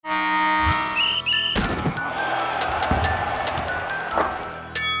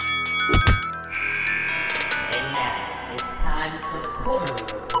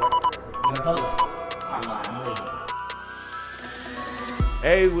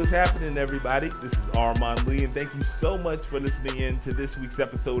what's happening, everybody? This is Armon Lee, and thank you so much for listening in to this week's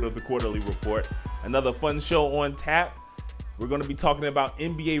episode of the Quarterly Report. Another fun show on tap. We're going to be talking about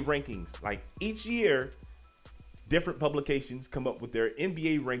NBA rankings. Like each year, different publications come up with their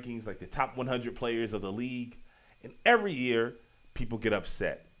NBA rankings, like the top 100 players of the league. And every year, people get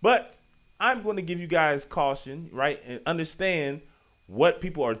upset. But I'm going to give you guys caution, right, and understand what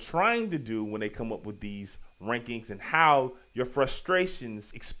people are trying to do when they come up with these rankings and how your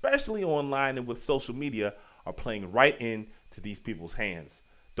frustrations, especially online and with social media, are playing right into these people's hands.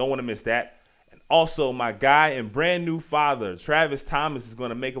 Don't want to miss that. And also, my guy and brand new father, Travis Thomas, is going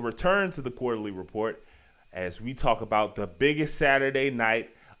to make a return to the Quarterly Report as we talk about the biggest Saturday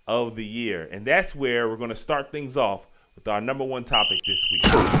night of the year. And that's where we're going to start things off with our number one topic this week.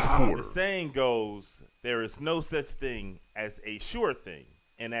 The saying goes, there is no such thing as a sure thing.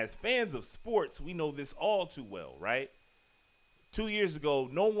 And as fans of sports, we know this all too well, right? 2 years ago,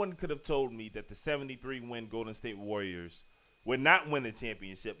 no one could have told me that the 73-win Golden State Warriors would not win the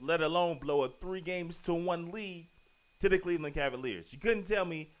championship, let alone blow a 3-1 lead to the Cleveland Cavaliers. You couldn't tell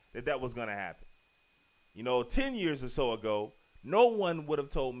me that that was going to happen. 10 years or so ago, no one would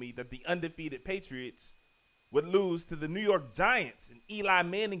have told me that the undefeated Patriots would lose to the New York Giants and Eli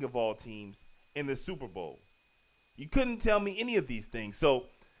Manning of all teams in the Super Bowl. You couldn't tell me any of these things. So,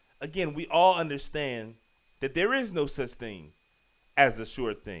 again, we all understand that there is no such thing as a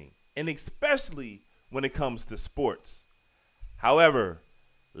sure thing, and especially when it comes to sports. However,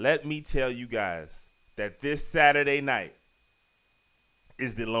 let me tell you guys that this Saturday night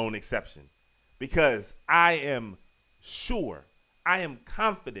is the lone exception, because I am sure, I am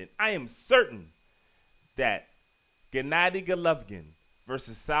confident, I am certain that Gennady Golovkin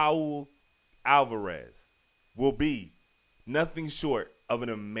versus Saul Alvarez will be nothing short of an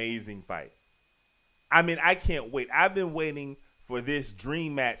amazing fight. I mean, I can't wait. I've been waiting for this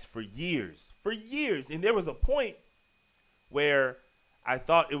dream match for years. And there was a point where I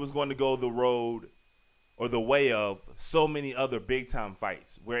thought it was going to go the road or the way of so many other big-time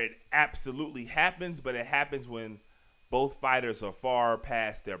fights where it absolutely happens, but it happens when both fighters are far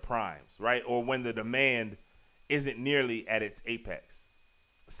past their primes, right? Or when the demand isn't nearly at its apex.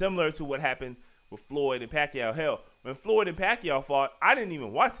 Similar to what happened with Floyd and Pacquiao. Hell, when Floyd and Pacquiao fought, I didn't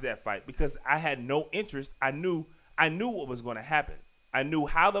even watch that fight because I had no interest. I knew what was going to happen. I knew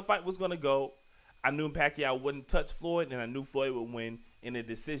how the fight was going to go. I knew Pacquiao wouldn't touch Floyd, and I knew Floyd would win in a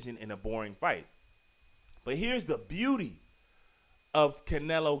decision in a boring fight. But here's the beauty of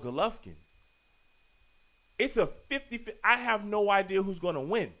Canelo Golovkin. It's a 50-50. I have no idea who's going to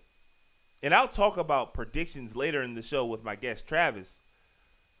win. And I'll talk about predictions later in the show with my guest Travis.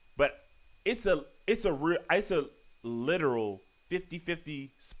 But it's a literal 50-50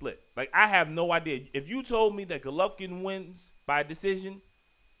 split. Like, I have no idea. If you told me that Golovkin wins by decision,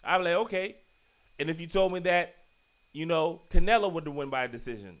 I'd be like, okay. And if you told me that, Canelo would win by a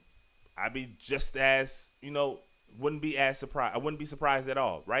decision, I'd be just as, wouldn't be as surprised. I wouldn't be surprised at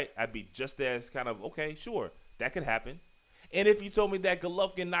all, right? I'd be just as kind of, okay, sure, that could happen. And if you told me that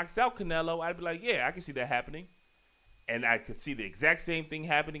Golovkin knocks out Canelo, I'd be like, yeah, I can see that happening. And I could see the exact same thing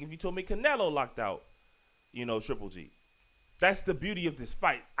happening if you told me Canelo locked out, Triple G. That's the beauty of this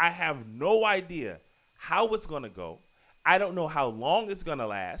fight. I have no idea how it's going to go. I don't know how long it's going to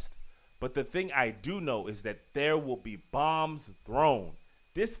last. But the thing I do know is that there will be bombs thrown.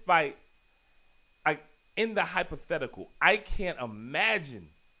 This fight, in the hypothetical, I can't imagine.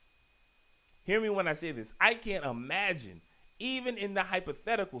 Hear me when I say this. I can't imagine, even in the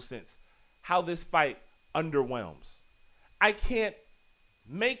hypothetical sense, how this fight underwhelms. I can't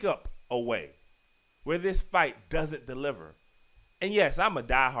make up a way where this fight doesn't deliver. And yes, I'm a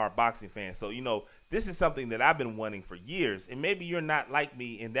diehard boxing fan, so, this is something that I've been wanting for years. And maybe you're not like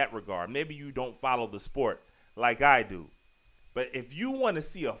me in that regard. Maybe you don't follow the sport like I do. But if you want to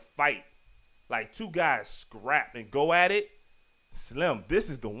see a fight, like two guys scrap and go at it, Slim, this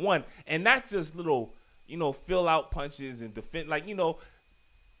is the one. And not just little, fill out punches and defend.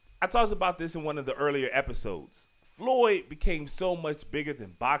 I talked about this in one of the earlier episodes. Floyd became so much bigger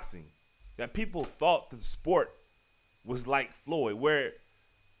than boxing that people thought the sport was like Floyd, where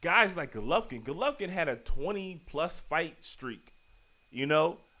guys like Golovkin had a 20-plus fight streak,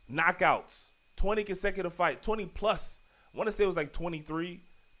 knockouts, 20 consecutive fights, 20-plus. I want to say it was like 23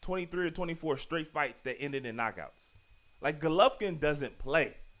 or 24 straight fights that ended in knockouts. Like, Golovkin doesn't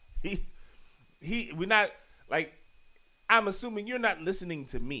play. We're not, I'm assuming you're not listening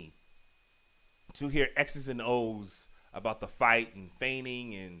to me to hear X's and O's about the fight and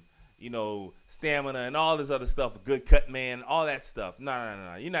feigning and, stamina and all this other stuff, good cut man, all that stuff.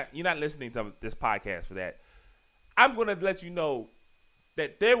 No. You're not listening to this podcast for that. I'm going to let you know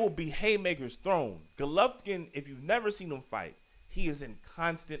that there will be haymakers thrown. Golovkin, if you've never seen him fight, he is in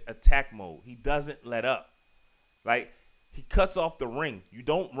constant attack mode. He doesn't let up. Like, he cuts off the ring. You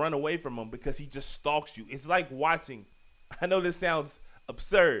don't run away from him because he just stalks you. It's like watching, I know this sounds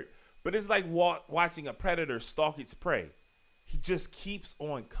absurd, but it's like watching a predator stalk its prey. He just keeps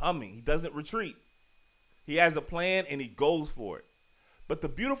on coming. He doesn't retreat. He has a plan and he goes for it. But the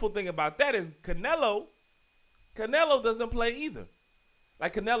beautiful thing about that is Canelo doesn't play either.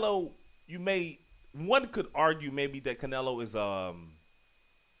 Like Canelo, one could argue maybe that Canelo is I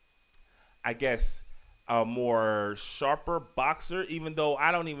guess a more sharper boxer, even though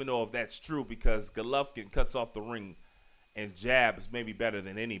I don't even know if that's true because Golovkin cuts off the ring and jabs maybe better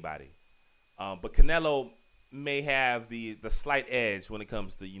than anybody. But Canelo may have the slight edge when it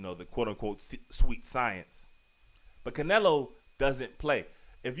comes to, the quote-unquote sweet science. But Canelo doesn't play.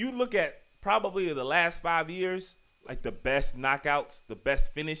 If you look at probably the last 5 years, like the best knockouts, the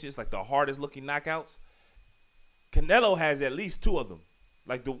best finishes, like the hardest-looking knockouts, Canelo has at least 2 of them.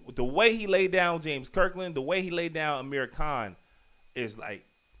 Like the way he laid down James Kirkland, the way he laid down Amir Khan is like,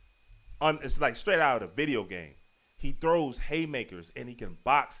 it's like straight out of a video game. He throws haymakers and he can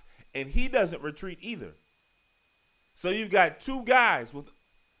box, and he doesn't retreat either. So you've got 2 guys with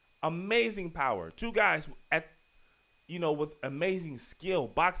amazing power, 2 guys with amazing skill,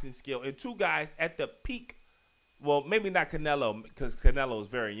 boxing skill, and 2 guys at the peak. Well, maybe not Canelo because Canelo is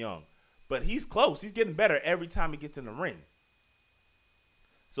very young, but he's close. He's getting better every time he gets in the ring.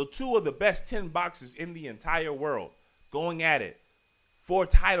 So 2 of the best 10 boxers in the entire world going at it for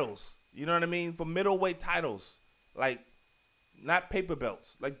titles. You know what I mean? For middleweight titles, like not paper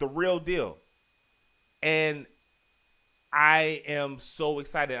belts, like the real deal. And I am so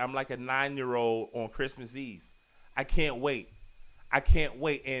excited. I'm like a 9-year-old on Christmas Eve. I can't wait.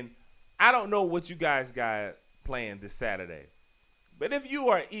 And I don't know what you guys got planned this Saturday. But if you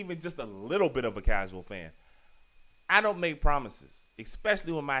are even just a little bit of a casual fan, I don't make promises,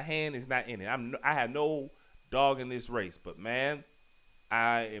 especially when my hand is not in it. I have no dog in this race. But, man,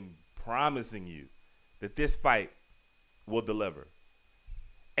 I am promising you that this fight will deliver.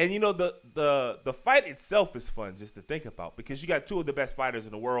 And, the fight itself is fun just to think about because you got 2 of the best fighters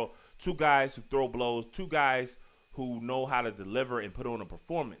in the world, 2 guys who throw blows, 2 guys who know how to deliver and put on a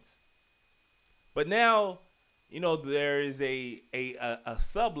performance. But now, there is a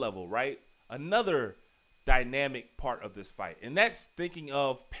sub-level, right? Another dynamic part of this fight, and that's thinking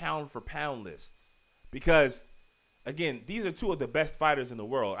of pound-for-pound lists because, again, these are 2 of the best fighters in the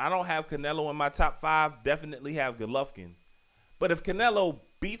world. I don't have Canelo in my top 5, definitely have Golovkin. But if Canelo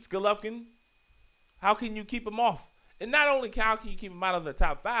beats Golovkin, how can you keep him off? And not only how can you keep him out of the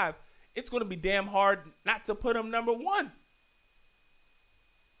top 5, it's going to be damn hard not to put him number 1.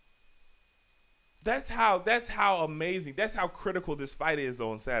 That's how amazing, that's how critical this fight is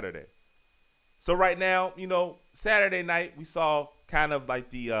on Saturday. So right now, Saturday night, we saw kind of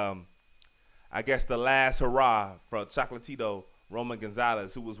like the, I guess the last hurrah from Chocolatito Roman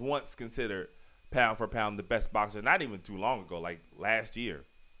Gonzalez, who was once considered pound for pound the best boxer, not even too long ago, like last year.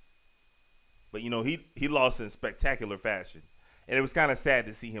 But, he lost in spectacular fashion. And it was kind of sad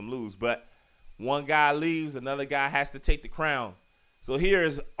to see him lose. But one guy leaves, another guy has to take the crown. So here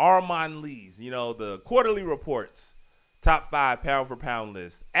is Armon Lee's, the quarterly reports, top 5 pound for pound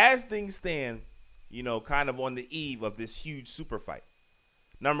list. As things stand, kind of on the eve of this huge super fight.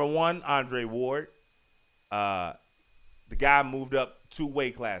 Number 1, Andre Ward. The guy moved up 2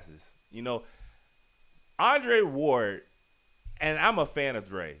 weight classes. Andre Ward, and I'm a fan of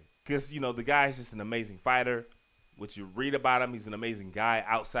Dre because, the guy is just an amazing fighter. What you read about him, he's an amazing guy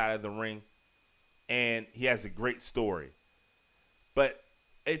outside of the ring, and he has a great story. But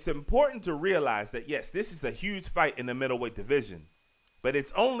it's important to realize that, yes, this is a huge fight in the middleweight division, but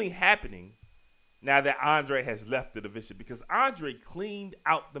it's only happening now that Andre has left the division because Andre cleaned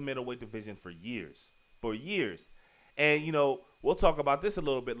out the middleweight division for years. And, we'll talk about this a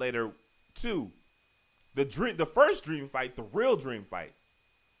little bit later, too. The first dream fight, the real dream fight,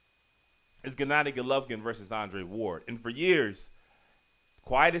 is Gennady Golovkin versus Andre Ward. And for years,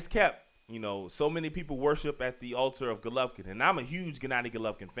 quiet as kept. So many people worship at the altar of Golovkin. And I'm a huge Gennady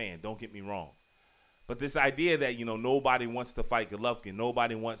Golovkin fan, don't get me wrong. But this idea that, nobody wants to fight Golovkin,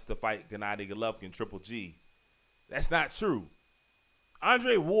 nobody wants to fight Gennady Golovkin, Triple G, that's not true.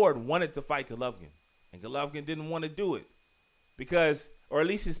 Andre Ward wanted to fight Golovkin, and Golovkin didn't want to do it because, or at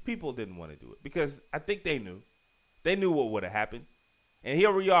least his people didn't want to do it because I think they knew. They knew what would have happened. And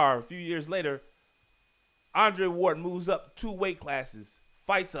here we are a few years later. Andre Ward moves up 2 weight classes,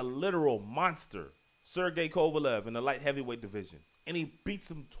 fights a literal monster, Sergey Kovalev, in the light heavyweight division. And he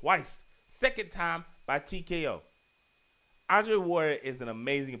beats him twice. Second time by TKO. Andre Ward is an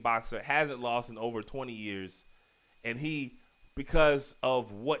amazing boxer, hasn't lost in over 20 years. And he, because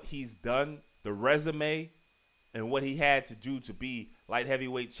of what he's done, the resume, and what he had to do to be light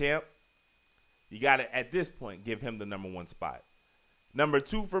heavyweight champ, you got to, at this point, give him the number 1 spot. Number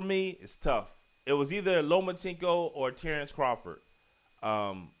 2 for me is tough. It was either Lomachenko or Terrence Crawford.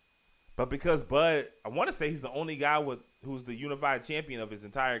 But because Bud, I want to say he's the only guy who's the unified champion of his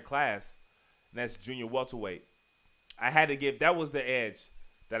entire class, and that's junior welterweight. I had to give, that was the edge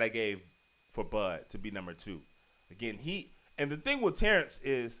that I gave for Bud to be number 2. Again, and the thing with Terrence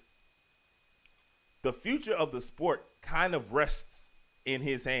is the future of the sport kind of rests in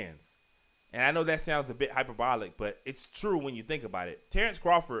his hands. And I know that sounds a bit hyperbolic, but it's true when you think about it. Terrence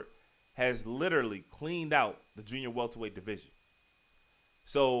Crawford has literally cleaned out the junior welterweight division.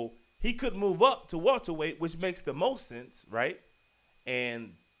 So he could move up to welterweight, which makes the most sense, right?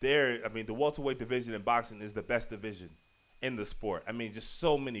 And the welterweight division in boxing is the best division in the sport. I mean, just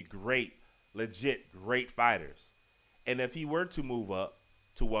so many great fighters. And if he were to move up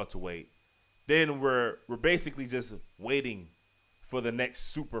to welterweight, then we're basically just waiting for the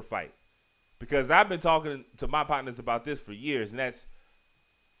next super fight. Because I've been talking to my partners about this for years, and that's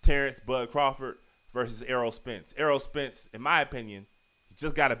Terrence Bud Crawford versus Errol Spence. Errol Spence, in my opinion, he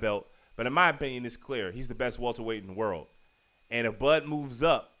just got a belt, but in my opinion, it's clear. He's the best welterweight in the world. And if Bud moves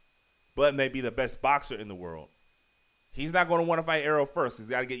up, Bud may be the best boxer in the world. He's not going to want to fight Errol first. He's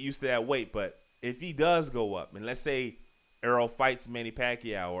got to get used to that weight. But if he does go up, and let's say Errol fights Manny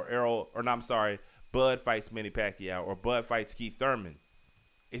Pacquiao, Bud fights Manny Pacquiao, or Bud fights Keith Thurman,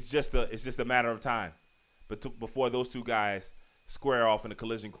 it's just a matter of time. But before those two guys square off in a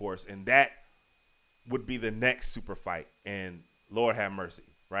collision course, and that would be the next super fight. And Lord have mercy,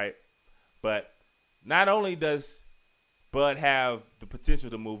 right? But not only does Bud have the potential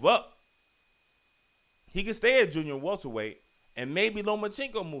to move up, he can stay at junior welterweight, and maybe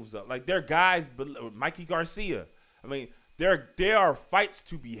Lomachenko moves up. Like, they're guys, Mikey Garcia. I mean, there are fights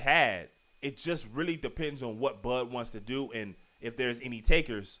to be had. It just really depends on what Bud wants to do and if there's any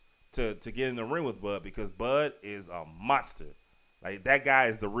takers to get in the ring with Bud, because Bud is a monster. Like, that guy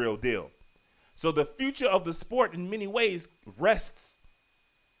is the real deal. So the future of the sport in many ways rests,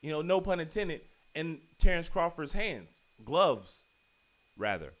 no pun intended, in Terrence Crawford's gloves,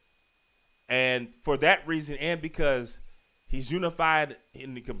 rather. And for that reason, and because he's unified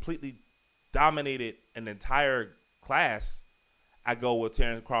and completely dominated an entire class, I go with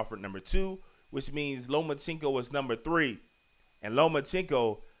Terrence Crawford number 2, which means Lomachenko is number 3. And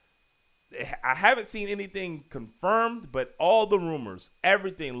Lomachenko, I haven't seen anything confirmed, but all the rumors,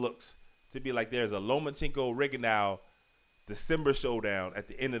 everything looks to be like there's a Lomachenko-Rigondeaux December showdown at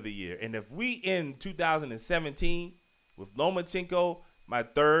the end of the year. And if we end 2017 with Lomachenko, my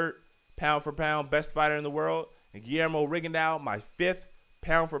 3rd pound-for-pound best fighter in the world, and Guillermo Rigondeaux, my 5th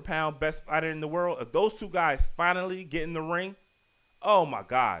pound-for-pound best fighter in the world, if those two guys finally get in the ring, oh my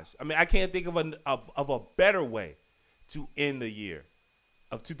gosh. I mean, I can't think of a better way to end the year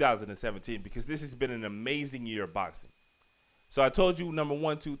of 2017, because this has been an amazing year of boxing. So I told you number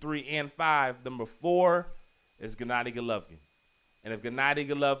 1, 2, 3, and 5. Number 4 is Gennady Golovkin. And if Gennady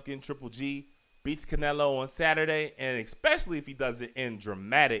Golovkin, Triple G, beats Canelo on Saturday, and especially if he does it in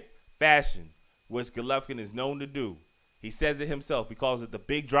dramatic fashion, which Golovkin is known to do, he says it himself. He calls it the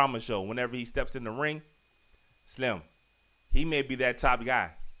big drama show whenever he steps in the ring. Slim, he may be that top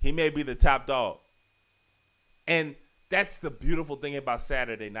guy. He may be the top dog. And that's the beautiful thing about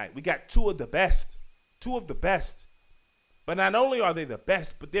Saturday night. We got two of the best. But not only are they the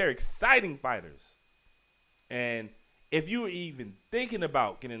best, but they're exciting fighters. And if you're even thinking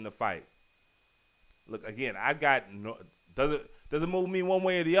about getting in the fight, look, again, doesn't move me one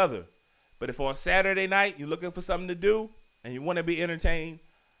way or the other. But if on Saturday night you're looking for something to do and you want to be entertained,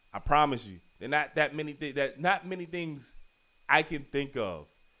 I promise you, not many things I can think of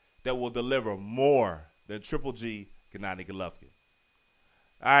that will deliver more than Triple G Gennady Golovkin.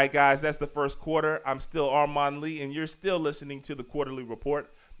 All right, guys, that's the first quarter. I'm still Armon Lee, and you're still listening to the Quarterly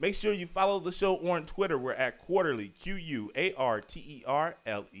Report. Make sure you follow the show on Twitter. We're at Quarterly, QUARTERLEE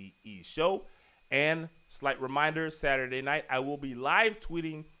show. And slight reminder, Saturday night, I will be live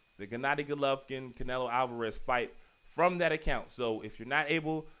tweeting the Gennady Golovkin Canelo Alvarez fight from that account. So if you're not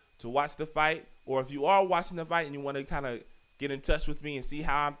able to watch the fight, or if you are watching the fight and you want to kind of get in touch with me and see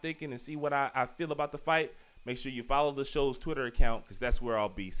how I'm thinking and see what I feel about the fight, make sure you follow the show's Twitter account, because that's where I'll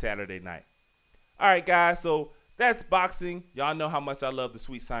be Saturday night. All right, guys, so that's boxing. Y'all know how much I love the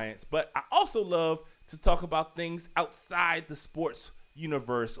sweet science, but I also love to talk about things outside the sports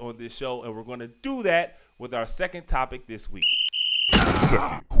universe on this show, and we're going to do that with our second topic this week.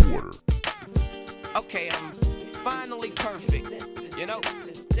 Second quarter. Okay, finally perfect. You know,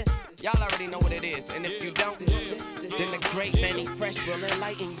 y'all already know what it is. And if you don't, then the great Manny Fresh will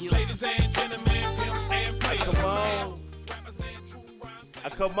enlighten you. Ladies and gentlemen, pimps and players. Come on.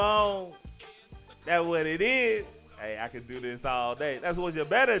 Come on. That's what it is. Hey, I can do this all day. That's what you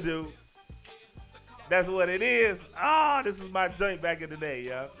better do. That's what it is. This is my joint back in the day,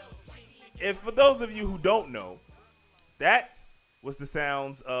 y'all. And for those of you who don't know, that was the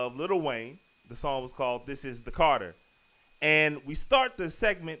sounds of Lil Wayne. The song was called This Is the Carter. And we start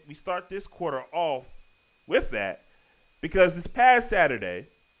this quarter off with that because this past Saturday,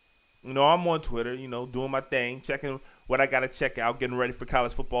 I'm on Twitter, doing my thing, checking what I got to check out, getting ready for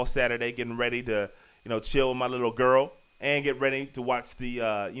college football Saturday, getting ready to, chill with my little girl and get ready to watch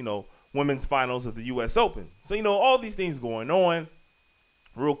the, women's finals of the U.S. Open. So, all these things going on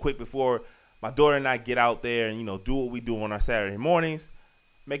real quick before my daughter and I get out there and, do what we do on our Saturday mornings.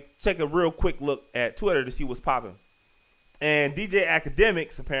 Check a real quick look at Twitter to see what's popping. And DJ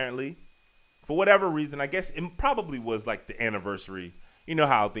Academics, apparently, for whatever reason, I guess it probably was like the anniversary. You know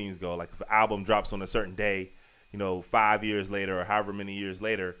how things go. Like if an album drops on a certain day, 5 years later or however many years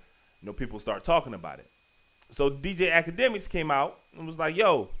later, people start talking about it. So DJ Academics came out and was like,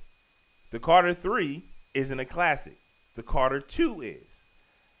 yo, the Carter 3 isn't a classic. The Carter 2 is.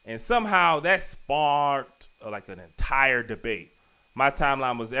 And somehow that sparked like an entire debate. My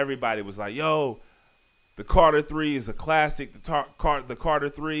timeline was everybody was like, yo, the Carter 3 is a classic. The Carter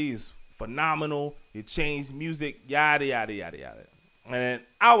 3 is phenomenal. It changed music, yada, yada, yada, yada. And then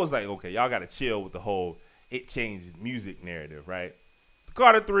I was like, okay, y'all got to chill with the whole it changed music narrative, right? The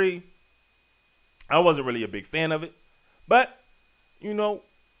Carter 3, I wasn't really a big fan of it. But,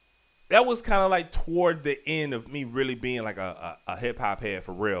 that was kind of like toward the end of me really being like a hip-hop head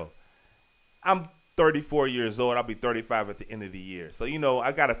for real. I'm 34 years old. I'll be 35 at the end of the year. So,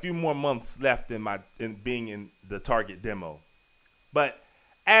 I got a few more months left in being in the Target demo. But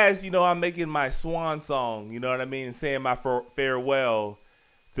as, I'm making my swan song, you know what I mean, and saying my farewell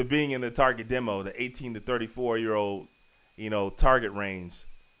to being in the Target demo, the 18 to 34-year-old, target range,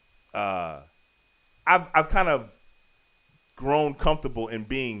 I've kind of grown comfortable in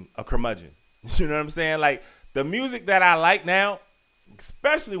being a curmudgeon. You know what I'm saying? Like the music that I like now,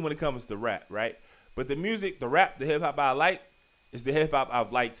 especially when it comes to rap, right? But the music, the rap, the hip hop I like is the hip hop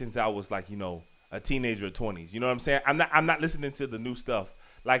I've liked since I was like, a teenager or 20s. You know what I'm saying? I'm not listening to the new stuff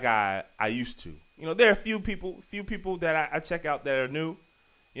like I used to. There are a few people that I check out that are new.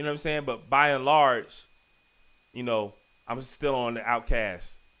 You know what I'm saying? But by and large, I'm still on the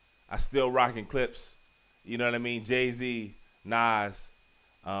Outkast. I still rocking Clips. You know what I mean? Jay-Z, Nas,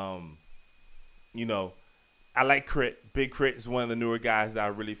 I like Crit. Big Crit is one of the newer guys that I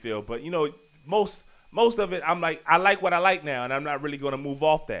really feel. But, most of it, I'm like, I like what I like now, and I'm not really going to move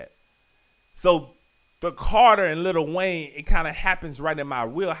off that. So the Carter and Lil Wayne, it kind of happens right in my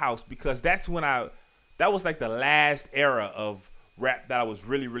wheelhouse because that was like the last era of rap that I was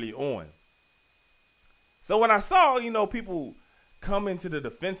really, really on. So when I saw, people come into the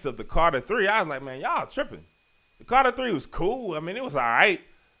defense of the Carter 3, I was like, man, y'all tripping. The Carter 3 was cool. I mean, it was all right.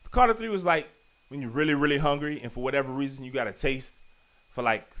 The Carter 3 was like when you're really, really hungry and for whatever reason you got a taste for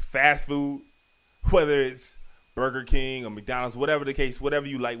like fast food, whether it's Burger King or McDonald's, whatever the case, whatever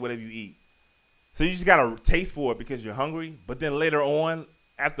you like, whatever you eat. So you just got a taste for it because you're hungry. But then later on,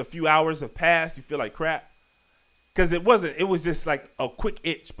 after a few hours have passed, you feel like crap. Because it was just like a quick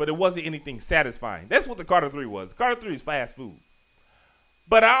itch, but it wasn't anything satisfying. That's what the Carter 3 was. The Carter 3 is fast food.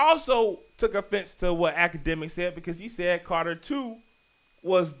 But I also took offense to what Academic said because he said Carter 2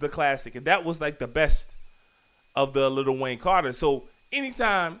 was the classic. And that was like the best of the Lil Wayne Carter. So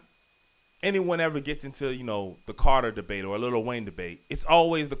anytime anyone ever gets into, the Carter debate or a Lil Wayne debate, it's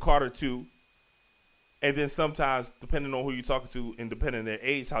always the Carter 2. And then sometimes, depending on who you're talking to and depending on their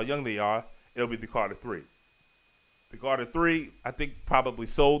age, how young they are, it'll be the Carter 3. The Carter 3, I think, probably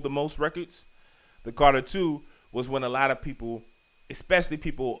sold the most records. The Carter 2 was when a lot of people, especially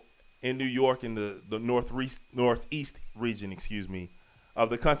people in New York in the northeast region, of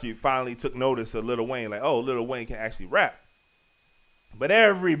the country, finally took notice of Lil Wayne. Like, oh, Lil Wayne can actually rap. But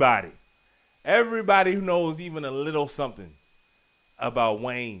everybody who knows even a little something about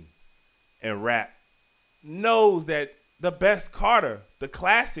Wayne and rap knows that the best Carter, the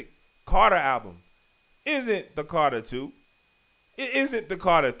classic Carter album, isn't the Carter 2. It isn't the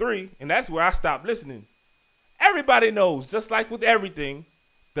Carter 3, and that's where I stopped listening. Everybody knows, just like with everything,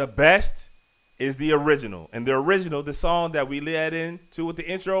 the best is the original. And the original, the song that we led into with the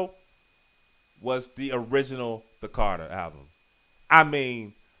intro, was the original The Carter album. I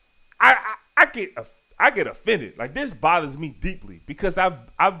mean, I get offended. Like, this bothers me deeply because I've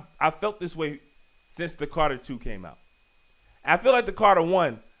felt this way since the Carter 2 came out. I feel like the Carter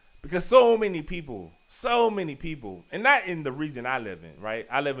 1, because so many people, and not in the region I live in, right?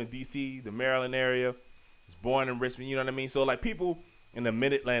 I live in D.C., the Maryland area. I was born in Richmond, you know what I mean? So, like, people in the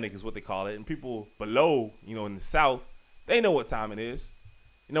mid-Atlantic is what they call it, and people below, you know, in the South, they know what time it is.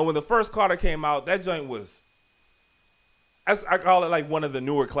 You know, when the first Carter came out, that joint was, I call it like one of the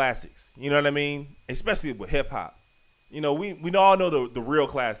newer classics, you know what I mean? Especially with hip-hop. You know, we all know the real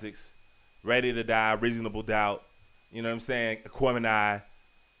classics, Ready to Die, Reasonable Doubt, you know what I'm saying, Aquemini,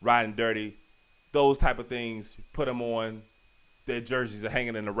 Riding Dirty, those type of things, put them on, their jerseys are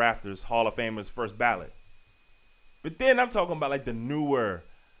hanging in the rafters, Hall of Famers, first ballot. But then I'm talking about like the newer,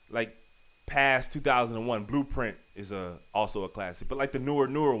 like past 2001, Blueprint is also a classic, but like the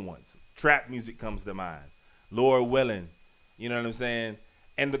newer ones, trap music comes to mind, Lord Willin', you know what I'm saying?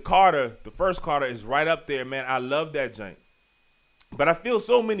 And the first Carter is right up there, man. I love that joint. But I feel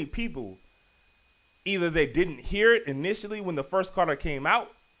so many people, either they didn't hear it initially when the first Carter came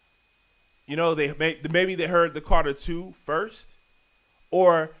out, you know, maybe they heard the Carter 2 first,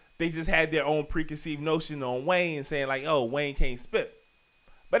 or they just had their own preconceived notion on Wayne and saying like, oh, Wayne can't spit.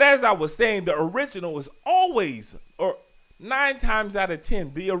 But as I was saying, the original is always, or 9 times out of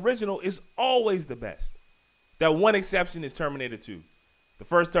 10, the original is always the best. That one exception is Terminator 2. The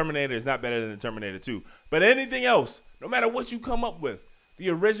first Terminator is not better than Terminator 2. But anything else, no matter what you come up with, the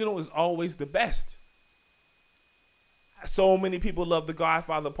original is always the best. So many people love The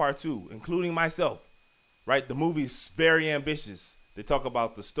Godfather Part 2, including myself, right? The movie is very ambitious. They talk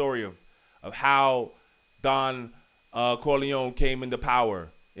about the story of how Don Corleone came into power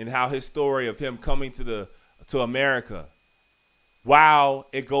and how his story of him coming to America. While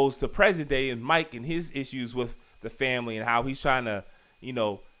it goes to present day and Mike and his issues with the family and how he's trying to, you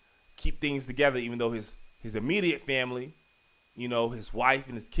know, keep things together, even though his immediate family, you know, his wife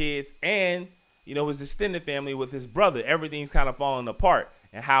and his kids, and, you know, his extended family with his brother, everything's kind of falling apart,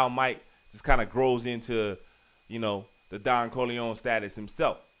 and how Mike just kind of grows into, you know, the Don Corleone status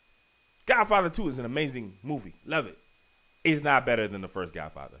himself. Godfather 2 is an amazing movie. Love it. It's not better than the first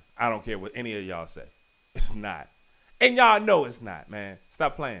Godfather. I don't care what any of y'all say. It's not. And y'all know it's not, man.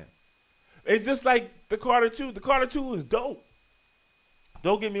 Stop playing. It's just like the Carter 2. The Carter 2 is dope.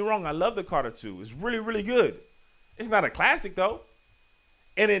 Don't get me wrong. I love the Carter 2. It's really, really good. It's not a classic, though.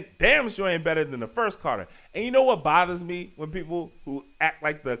 And it damn sure ain't better than the first Carter. And you know what bothers me when people who act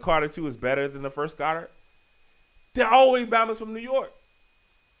like the Carter 2 is better than the first Carter? They're always bombers from New York.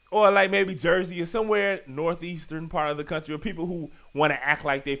 Or like maybe Jersey or somewhere northeastern part of the country, or people who want to act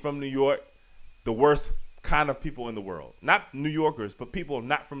like they from New York, the worst kind of people in the world. Not New Yorkers, but people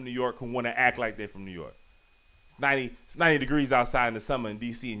not from New York who want to act like they're from New York. It's 90 degrees outside in the summer in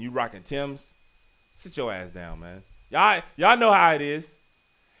D.C. and you rocking Timbs. Sit your ass down, man. Y'all know how it is.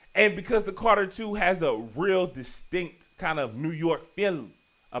 And because the Carter 2 has a real distinct kind of New York feel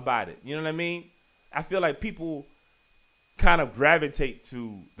about it. You know what I mean? I feel like people kind of gravitate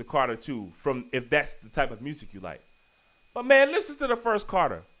to the Carter 2 from if that's the type of music you like. But man, listen to the first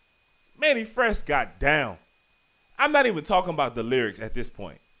Carter. Manny Fresh got down. I'm not even talking about the lyrics at this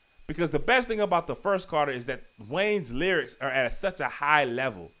point, because the best thing about the first Carter is that Wayne's lyrics are at such a high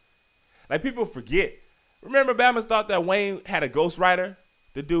level. Like, people forget. Remember Bama's thought that Wayne had a ghostwriter?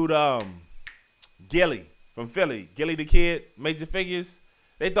 The dude, Gilly from Philly, Gilly the Kid, Major Figures.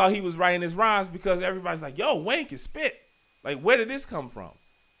 They thought he was writing his rhymes because everybody's like, yo, Wayne can spit. Like, where did this come from?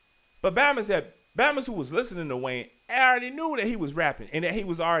 But Bama's who was listening to Wayne already knew that he was rapping and that he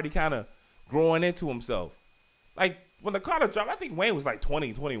was already kind of growing into himself. Like, when the Carter dropped, I think Wayne was like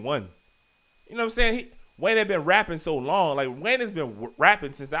 20, 21. You know what I'm saying? Wayne had been rapping so long. Like, Wayne has been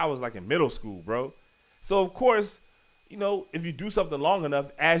rapping since I was like in middle school, bro. So, of course, you know, if you do something long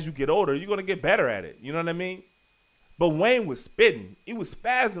enough, as you get older, you're going to get better at it. You know what I mean? But Wayne was spitting. He was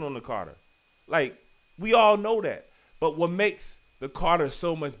spazzing on the Carter. Like, we all know that. But what makes the Carter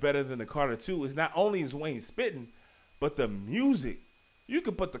so much better than the Carter 2 is not only is Wayne spitting, but the music. You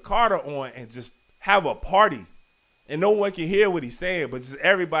can put the Carter on and just have a party, and no one can hear what he's saying, but just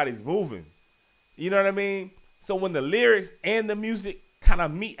everybody's moving. You know what I mean? So when the lyrics and the music kind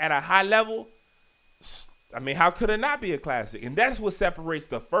of meet at a high level, I mean, how could it not be a classic? And that's what separates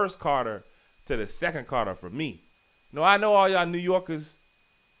the first Carter to the second Carter for me. No, I know all y'all New Yorkers,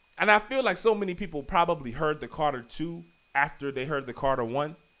 and I feel like so many people probably heard the Carter 2 after they heard the Carter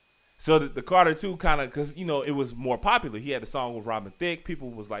 1. So the Carter 2 kind of, because, you know, it was more popular. He had a song with Robin Thicke.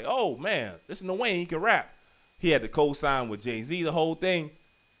 People was like, oh, man, listen to Wayne. He can rap. He had the co-sign with Jay-Z, the whole thing.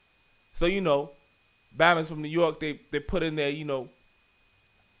 So, you know, Bama's from New York, they put in their, you know,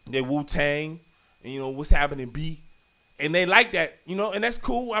 their Wu-Tang, and, you know, what's happening, B. And they like that, you know, and that's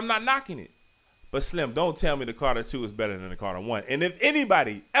cool. I'm not knocking it. But Slim, don't tell me the Carter 2 is better than the Carter 1. And if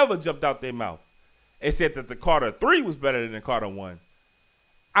anybody ever jumped out their mouth and said that the Carter 3 was better than the Carter 1,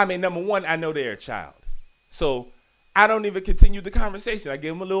 I mean, number one, I know they're a child. So I don't even continue the conversation. I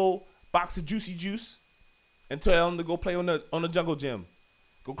give them a little box of juicy juice and tell them to go play on the jungle gym.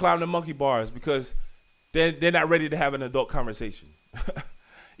 Go climb the monkey bars because they're not ready to have an adult conversation.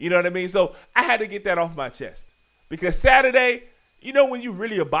 You know what I mean? So I had to get that off my chest. Because Saturday, you know when you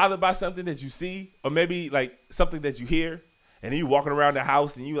really are bothered by something that you see or maybe like something that you hear and you walking around the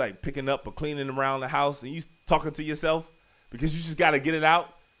house and you like picking up or cleaning around the house and you talking to yourself because you just got to get it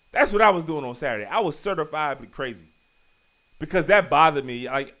out. That's what I was doing on Saturday. I was certifiably crazy because that bothered me.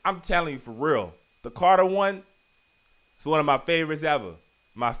 Like I'm telling you for real, the Carter 1 is one of my favorites ever.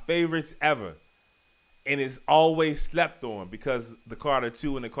 My favorites ever. And it's always slept on because the Carter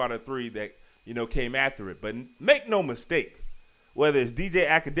 2 and the Carter 3 that, you know, came after it. But make no mistake, whether it's DJ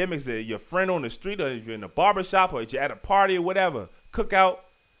Academics or your friend on the street or if you're in a barbershop or if you're at a party or whatever, cookout,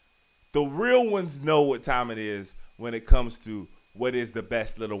 the real ones know what time it is when it comes to what is the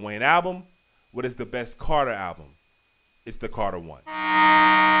best Lil Wayne album, what is the best Carter album. It's the Carter 1.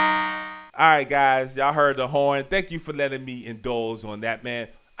 All right, guys, y'all heard the horn. Thank you for letting me indulge on that, man.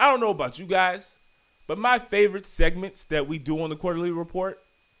 I don't know about you guys, but my favorite segments that we do on the Quarterly Report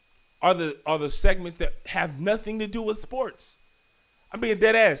are the segments that have nothing to do with sports. I'm being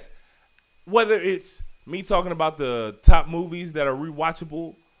dead ass. Whether it's me talking about the top movies that are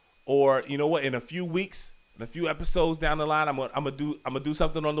rewatchable, or you know what, in a few weeks, in a few episodes down the line, I'm gonna do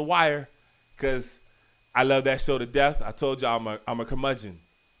something on The Wire, because I love that show to death. I told y'all I'm a curmudgeon.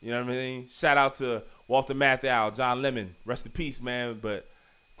 You know what I mean? Shout out to Walter Matthau, John Lemon, rest in peace, man. But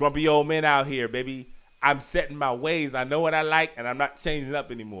grumpy old men out here, baby. I'm setting my ways. I know what I like, and I'm not changing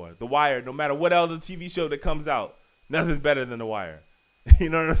up anymore. The Wire, no matter what other TV show that comes out, nothing's better than The Wire.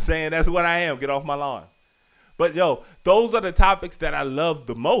 You know what I'm saying? That's what I am. Get off my lawn. But, yo, those are the topics that I love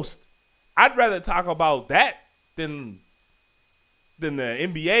the most. I'd rather talk about that than the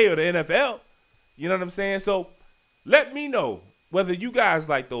NBA or the NFL. You know what I'm saying? So let me know whether you guys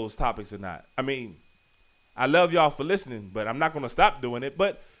like those topics or not. I mean, I love y'all for listening, but I'm not going to stop doing it.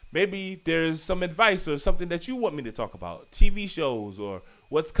 But maybe there's some advice or something that you want me to talk about. TV shows or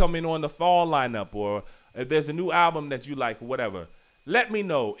what's coming on the fall lineup, or if there's a new album that you like or whatever. Let me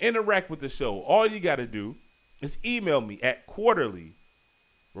know. Interact with the show. All you got to do is email me at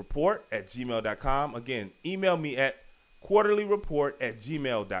quarterlyreport@gmail.com. Again, email me at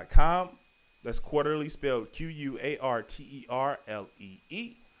quarterlyreport@gmail.com. That's quarterly spelled QUARTERLEE.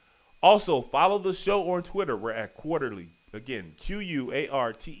 Also, follow the show on Twitter. We're at Quarterly. Again,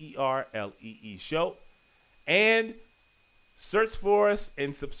 QUARTERLEE show. And search for us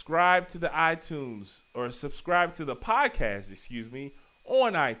and subscribe to the iTunes, or subscribe to the podcast,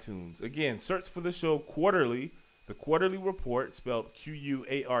 on iTunes. Again, search for the show Quarterly, the Quarterly Report, spelled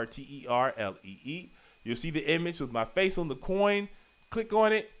QUARTERLEE. You'll see the image with my face on the coin. Click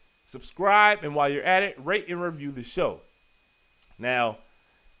on it, subscribe, and while you're at it, rate and review the show. Now,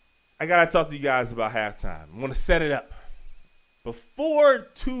 I got to talk to you guys about halftime. I'm going to set it up. Before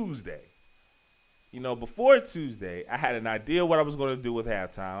Tuesday, I had an idea what I was going to do with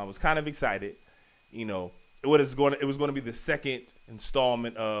halftime. I was kind of excited. You know, it was going to be the second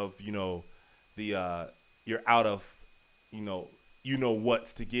installment of, the you're out of,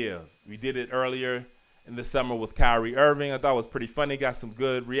 what's to give. We did it earlier in the summer with Kyrie Irving. I thought it was pretty funny. Got some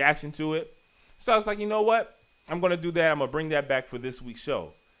good reaction to it. So I was like, you know what? I'm going to do that. I'm going to bring that back for this week's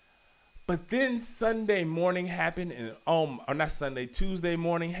show. But then Sunday morning happened, and Tuesday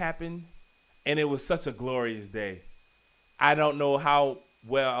morning happened, and it was such a glorious day. I don't know how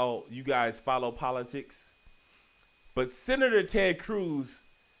well you guys follow politics, but Senator Ted Cruz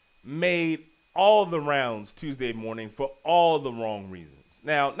made all the rounds Tuesday morning for all the wrong reasons.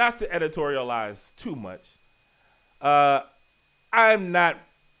 Now, not to editorialize too much, I'm not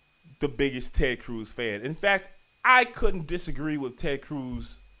the biggest Ted Cruz fan. In fact, I couldn't disagree with Ted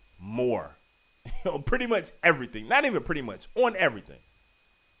Cruz more. Pretty much everything. Not even pretty much, on everything.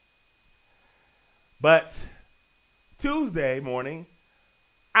 But Tuesday morning,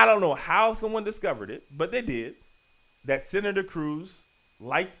 I don't know how someone discovered it, but they did, that Senator Cruz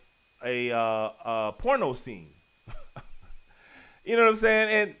liked a porno scene. You know what I'm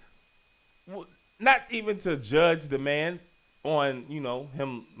saying? And not even to judge the man on,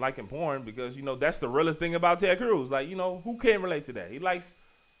 him liking porn, because, that's the realest thing about Ted Cruz. Like, who can't relate to that? He likes,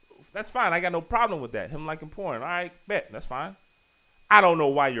 that's fine. I got no problem with that. Him liking porn. All right, bet. That's fine. I don't know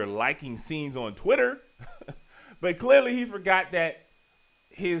why you're liking scenes on Twitter, but clearly he forgot that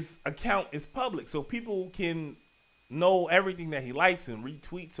his account is public, so people can know everything that he likes and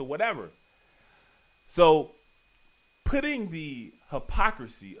retweets or whatever. So putting the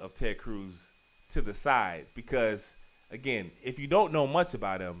hypocrisy of Ted Cruz to the side, because, again, if you don't know much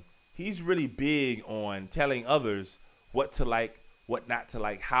about him, he's really big on telling others what to like, what not to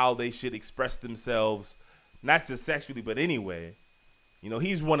like, how they should express themselves, not just sexually, but anyway.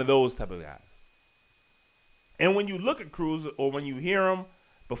 He's one of those type of guys. And when you look at Cruz, or when you hear him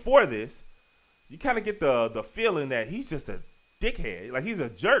before this, you kind of get the feeling that he's just a dickhead. Like, he's a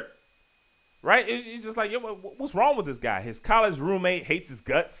jerk, right? It's just like, yo, what's wrong with this guy? His college roommate hates his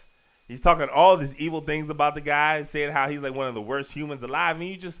guts. He's talking all these evil things about the guy, saying how he's like one of the worst humans alive. And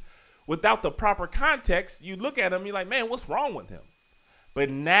you just, without the proper context, you look at him, you're like, man, what's wrong with him? But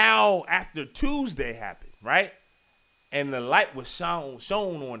now, after Tuesday happened, right, and the light was shown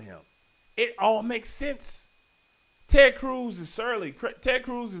on him, it all makes sense. Ted Cruz is surly. Ted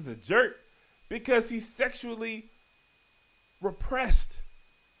Cruz is a jerk because he's sexually repressed.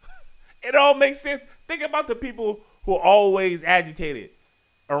 It all makes sense. Think about the people who are always agitated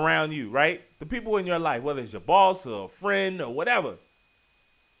around you, right? The people in your life, whether it's your boss or a friend or whatever.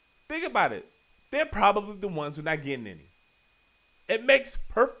 Think about it. They're probably the ones who are not getting any. It makes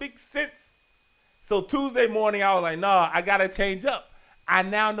perfect sense. So Tuesday morning, I was like, nah, I got to change up. I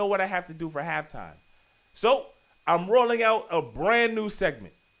now know what I have to do for halftime. So I'm rolling out a brand new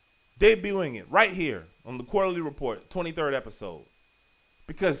segment, debuting it right here on the Quarterly Report, 23rd episode.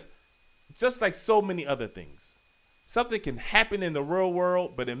 Because just like so many other things, something can happen in the real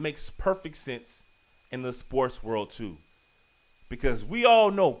world, but it makes perfect sense in the sports world too. Because we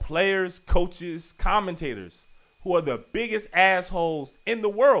all know players, coaches, commentators who are the biggest assholes in the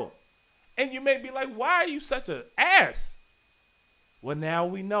world. And you may be like, why are you such an ass? Well, now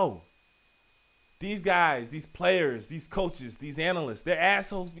we know. These guys, these players, these coaches, these analysts, they're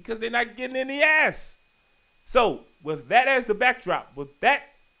assholes because they're not getting any ass. So with that as the backdrop, with that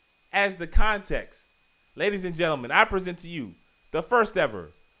as the context, ladies and gentlemen, I present to you the first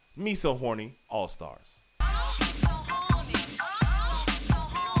ever Me So Horny All-Stars.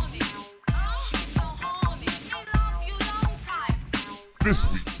 This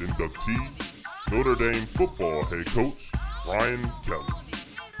week's inductee, Notre Dame football head coach, Brian Kelly.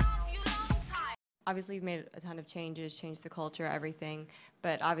 Obviously, you've made a ton of changes, changed the culture, everything,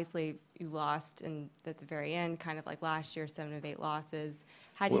 but obviously you lost at the very end, kind of like last year, 7 of 8 losses.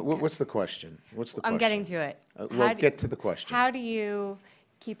 How do you? What's the question? I'm getting to it. Get to the question. How do you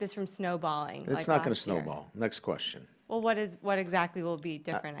keep this from snowballing? It's not going to snowball. Next question. Well, what exactly will be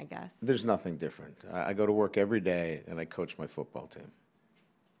different, I guess? There's nothing different. I go to work every day and I coach my football team.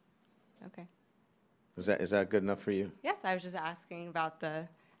 Okay. Is that good enough for you? Yes, I was just asking about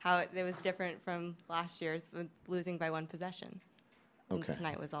how it was different from last year's losing by 1 possession. Okay. And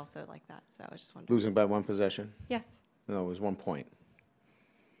tonight was also like that, so I was just wondering. Losing by 1 possession? Yes. No, it was 1 point.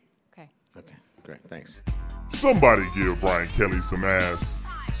 Okay. Okay, great, thanks. Somebody give Brian Kelly some ass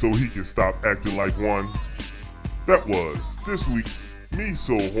so he can stop acting like one. That was this week's Me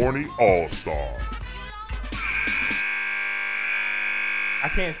So Horny All-Star. I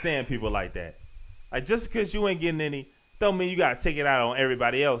can't stand people like that. Like, just because you ain't getting any, don't mean you got to take it out on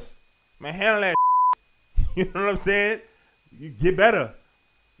everybody else. Man, handle that. You know what I'm saying? You get better.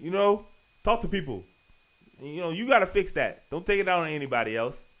 Talk to people. You got to fix that. Don't take it out on anybody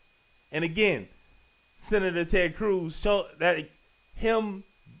else. And again, Senator Ted Cruz showed that him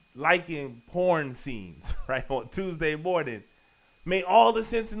liking porn scenes, right, on Tuesday morning made all the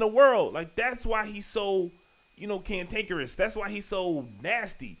sense in the world. Like, that's why he's so, cantankerous. That's why he's so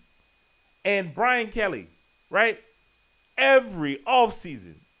nasty. And Brian Kelly, right, every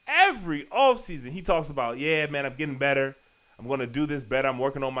offseason, he talks about, yeah, man, I'm getting better. I'm going to do this better. I'm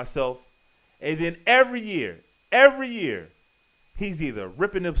working on myself. And then every year, he's either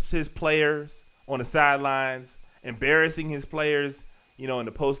ripping up his players on the sidelines, embarrassing his players, in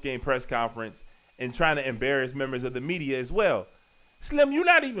the post-game press conference, and trying to embarrass members of the media as well. Slim, you're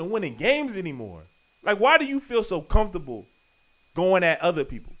not even winning games anymore. Like, why do you feel so comfortable going at other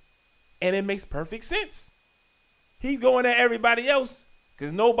people? And it makes perfect sense. He's going at everybody else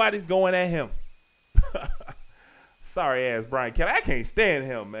because nobody's going at him. Sorry ass Brian Kelly. I can't stand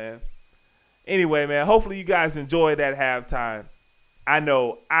him, man. Anyway, man, hopefully you guys enjoyed that halftime. I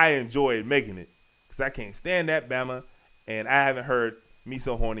know I enjoyed making it because I can't stand that Bama, and I haven't heard Me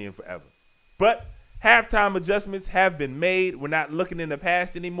So Horny in forever. But halftime adjustments have been made. We're not looking in the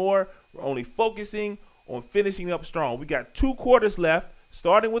past anymore. We're only focusing on finishing up strong. We got 2 quarters left,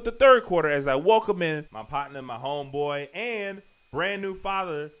 starting with the 3rd quarter as I welcome in my partner, my homeboy, and brand new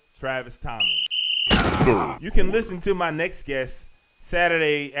father, Travis Thomas. You can listen to my next guest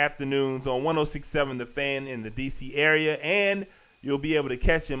Saturday afternoons on 106.7 The Fan in the D.C. area, and you'll be able to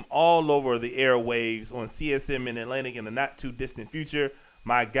catch him all over the airwaves on CSM in Atlantic in the not-too-distant future.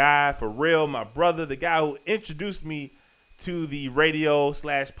 My guy, for real, my brother, the guy who introduced me to the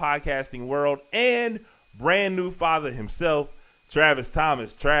radio/podcasting world, and brand new father himself, Travis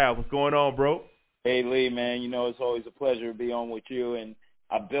Thomas. Trav, what's going on, bro? Hey, Lee, man, it's always a pleasure to be on with you, and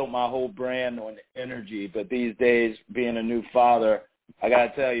I built my whole brand on energy, but these days, being a new father, I got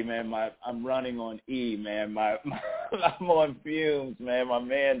to tell you, man, I'm running on E, man. I'm on fumes, man. My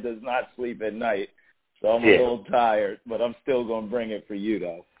man does not sleep at night, so I'm a little tired, but I'm still going to bring it for you,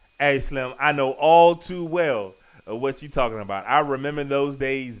 though. Hey, Slim, I know all too well of what you're talking about. I remember those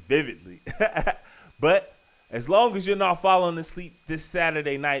days vividly. But as long as you're not falling asleep this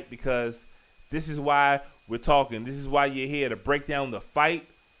Saturday night, because this is why we're talking. This is why you're here, to break down the fight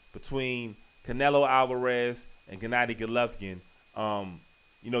between Canelo Alvarez and Gennady Golovkin.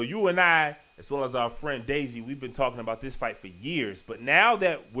 You and I, as well as our friend Daisy, we've been talking about this fight for years. But now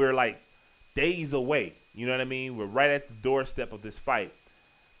that we're like days away, you know what I mean? We're right at the doorstep of this fight.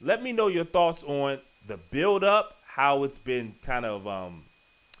 Let me know your thoughts on the build-up, how it's been kind of,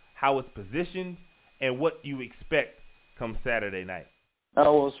 how it's positioned, and what you expect come Saturday night.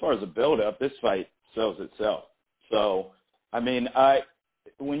 Oh, well, as far as the build-up, this fight sells itself. So,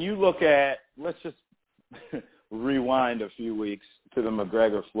 when you look at, let's just rewind a few weeks to the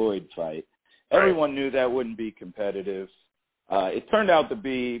McGregor-Floyd fight. Everyone knew that wouldn't be competitive. It turned out to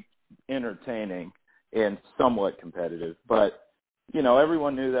be entertaining and somewhat competitive, but,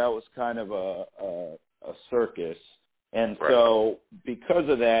 everyone knew that was kind of a circus. And so because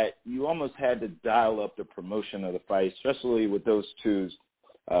of that, you almost had to dial up the promotion of the fight, especially with those two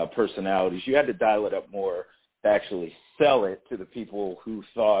personalities. You had to dial it up more to actually sell it to the people who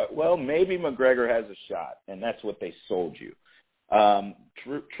thought, well, maybe McGregor has a shot, and that's what they sold you.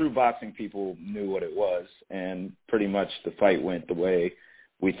 True boxing people knew what it was, and pretty much the fight went the way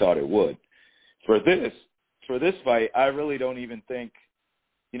we thought it would. For this fight, I really don't even think,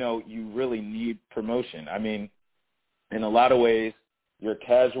 you really need promotion. I mean, in a lot of ways, your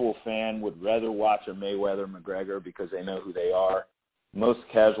casual fan would rather watch a Mayweather-McGregor because they know who they are. Most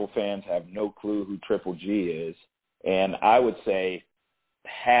casual fans have no clue who Triple G is. And I would say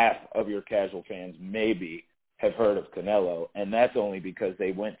half of your casual fans maybe have heard of Canelo, and that's only because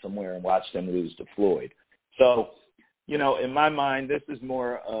they went somewhere and watched him lose to Floyd. So, in my mind, this is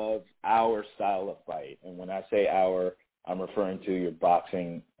more of our style of fight. And when I say our, I'm referring to your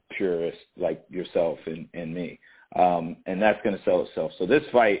boxing purists like yourself and me. And that's going to sell itself. So this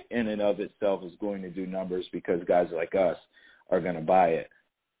fight in and of itself is going to do numbers because guys like us are going to buy it.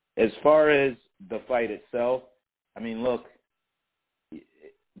 As far as the fight itself, look,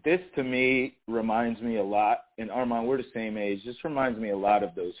 this to me reminds me a lot, and Armon, we're the same age, this reminds me a lot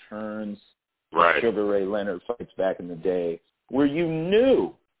of those Hearns, Sugar Ray Leonard fights back in the day, where you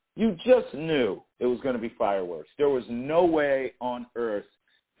just knew it was going to be fireworks. There was no way on earth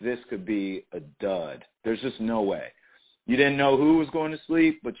this could be a dud. There's just no way. You didn't know who was going to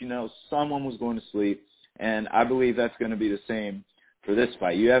sleep, but someone was going to sleep, and I believe that's going to be the same for this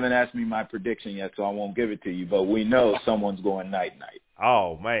fight. You haven't asked me my prediction yet, so I won't give it to you, but we know someone's going night-night.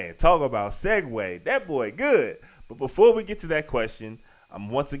 Oh, man, talk about segue. That boy good. But before we get to that question, I'm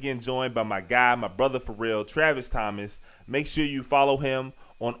once again joined by my guy, my brother for real, Travis Thomas. Make sure you follow him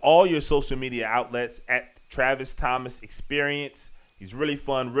on all your social media outlets at Travis Thomas Experience. He's really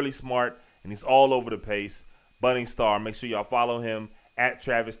fun, really smart, and he's all over the place. Budding star. Make sure y'all follow him at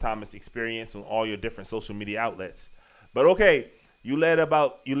Travis Thomas Experience on all your different social media outlets. But okay, you led up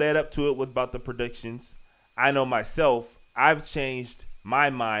to it with about the predictions. I know myself, I've changed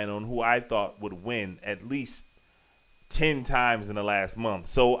my mind on who I thought would win at least 10 times in the last month.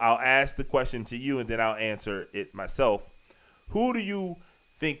 So I'll ask the question to you and then I'll answer it myself. Who do you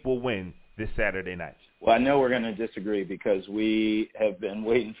think will win this Saturday night? Well, I know we're going to disagree because we have been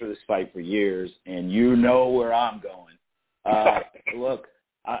waiting for this fight for years, and you know where I'm going. Look,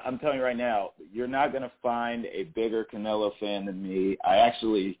 I'm telling you right now, you're not going to find a bigger Canelo fan than me. I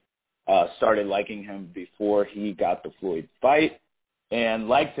actually started liking him before he got the Floyd fight and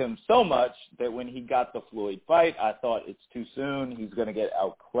liked him so much that when he got the Floyd fight, I thought it's too soon. He's going to get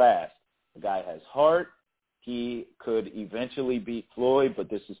outclassed. The guy has heart. He could eventually beat Floyd, but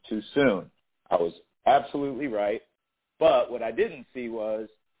this is too soon. I was absolutely right. But what I didn't see was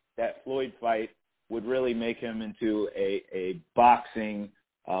that Floyd fight would really make him into a boxing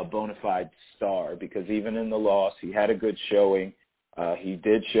bona fide star, because even in the loss, he had a good showing. He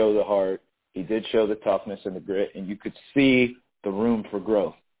did show the heart. He did show the toughness and the grit, and you could see the room for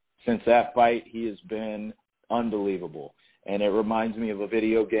growth. Since that fight, he has been unbelievable. And it reminds me of a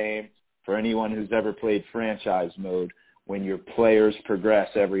video game for anyone who's ever played franchise mode, when your players progress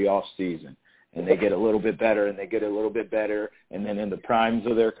every off season and they get a little bit better and they get a little bit better, and then in the primes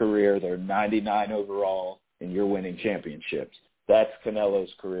of their career, they're 99 overall and you're winning championships. That's Canelo's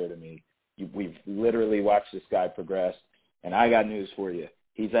career to me. We've literally watched this guy progress, and I got news for you.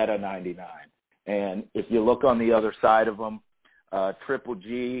 He's at a 99. And if you look on the other side of him, Triple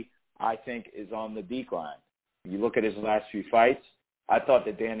G, I think, is on the decline. You look at his last few fights, I thought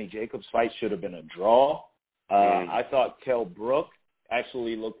the Danny Jacobs fight should have been a draw. I thought Kell Brook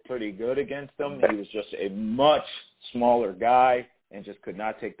actually looked pretty good against him. He was just a much smaller guy and just could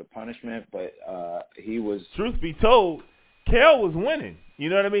not take the punishment, but he was... Truth be told, Kell was winning. You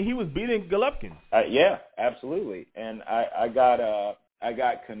know what I mean? He was beating Golovkin. Yeah, absolutely. And I got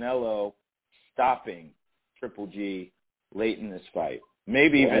Canelo stopping Triple G late in this fight.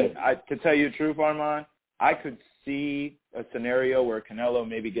 Maybe even, to tell you the truth, Armon, I could see a scenario where Canelo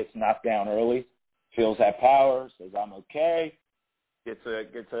maybe gets knocked down early, feels that power, says I'm okay, gets a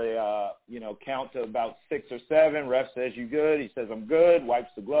count to about 6 or 7. Ref says you good. He says I'm good. Wipes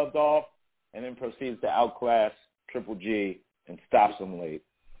the gloves off, and then proceeds to outclass Triple G and stops him late.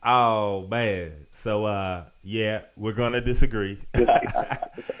 Oh man. So yeah, we're gonna disagree. You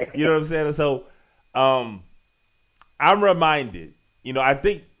know what I'm saying? So I'm reminded. I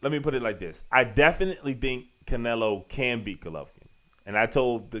think. Let me put it like this. I definitely think Canelo can beat Golovkin, and I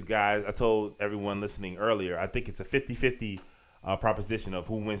told everyone listening earlier. I think it's a 50-50. Proposition of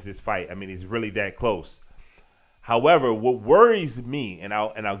who wins this fight. I mean, it's really that close. However, what worries me, and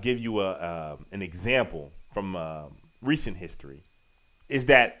I'll give you an example from recent history, is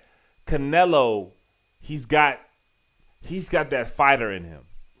that Canelo, he's got that fighter in him,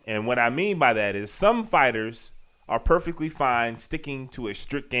 and what I mean by that is some fighters are perfectly fine sticking to a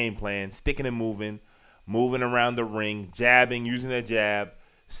strict game plan, sticking and moving around the ring, jabbing, using their jab,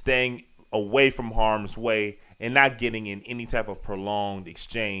 staying away from harm's way, and not getting in any type of prolonged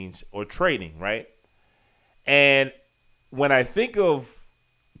exchange or trading, right? And when I think of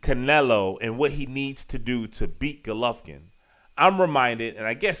Canelo and what he needs to do to beat Golovkin, I'm reminded, and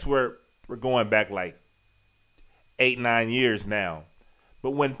I guess we're going back like 8-9 years now,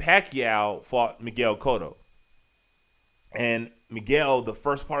 but when Pacquiao fought Miguel Cotto, and Miguel, the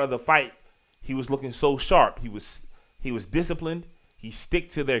first part of the fight, he was looking so sharp. He was disciplined. He stick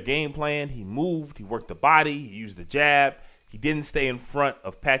to their game plan. He moved. He worked the body. He used the jab. He didn't stay in front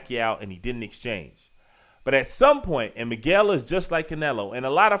of Pacquiao, and he didn't exchange. But at some point, and Miguel is just like Canelo, and a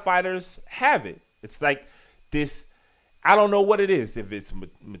lot of fighters have it. It's like this, I don't know what it is, if it's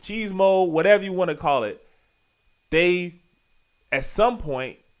machismo, whatever you want to call it. At some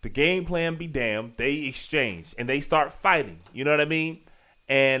point, the game plan be damned, they exchange, and they start fighting. You know what I mean?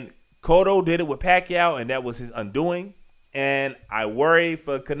 And Cotto did it with Pacquiao, and that was his undoing. And I worry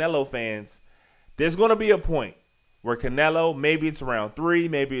for Canelo fans, there's going to be a point where Canelo, maybe it's round 3,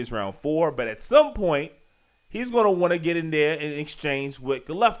 maybe it's round 4, but at some point, he's going to want to get in there and exchange with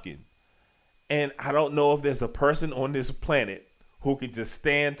Golovkin. And I don't know if there's a person on this planet who can just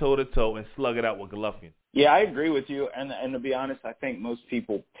stand toe-to-toe and slug it out with Golovkin. Yeah, I agree with you. And to be honest, I think most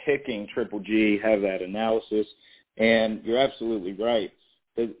people picking Triple G have that analysis. And you're absolutely right.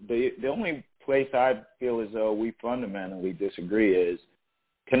 The only place I feel as though we fundamentally disagree is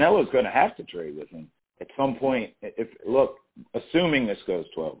Canelo's going to have to trade with him at some point. Assuming this goes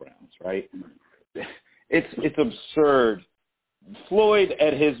 12 rounds, right? It's absurd. Floyd,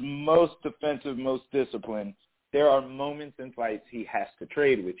 at his most defensive, most disciplined, there are moments in fights he has to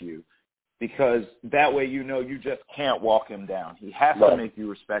trade with you because that way you just can't walk him down. He has to make you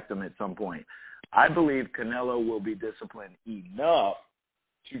respect him at some point. I believe Canelo will be disciplined enough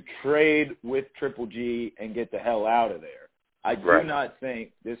to trade with Triple G and get the hell out of there. I do not think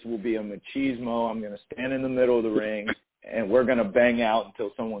this will be a machismo. I'm going to stand in the middle of the ring and we're going to bang out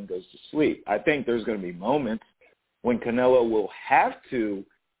until someone goes to sleep. I think there's going to be moments when Canelo will have to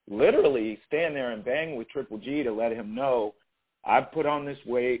literally stand there and bang with Triple G to let him know, I've put on this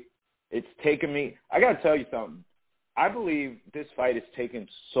weight. It's taken me. I got to tell you something. I believe this fight has taken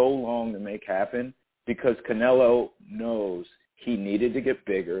so long to make happen because Canelo knows he needed to get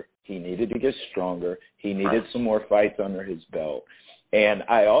bigger. He needed to get stronger. He needed some more fights under his belt. And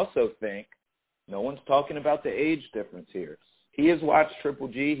I also think no one's talking about the age difference here. He has watched Triple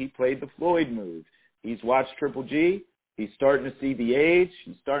G. He played the Floyd move. He's watched Triple G. He's starting to see the age.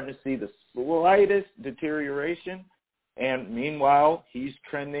 He's starting to see the slightest deterioration. And meanwhile, he's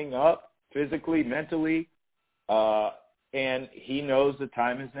trending up physically, mentally, and he knows the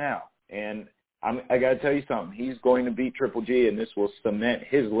time is now. And I got to tell you something. He's going to beat Triple G, and this will cement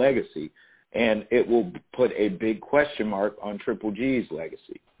his legacy, and it will put a big question mark on Triple G's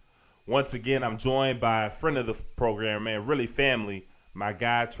legacy. Once again, I'm joined by a friend of the program, man, really family, my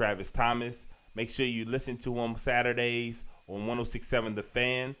guy, Travis Thomas. Make sure you listen to him Saturdays on 106.7 The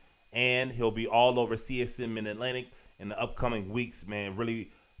Fan, and he'll be all over CSM Mid-Atlantic in the upcoming weeks, man.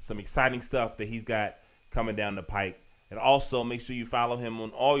 Really some exciting stuff that he's got coming down the pike. And also make sure you follow him on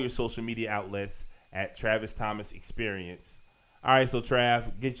all your social media outlets at Travis Thomas Experience. All right, so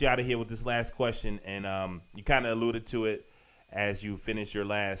Trav, get you out of here with this last question, and you kind of alluded to it as you finish your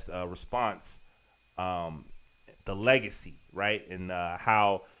last response, the legacy, right? And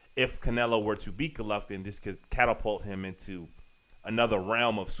how if Canelo were to beat Golovkin, this could catapult him into another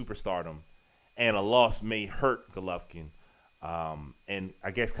realm of superstardom, and a loss may hurt Golovkin. And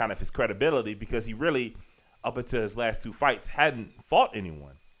I guess kind of his credibility, because he really, up until his last two fights, hadn't fought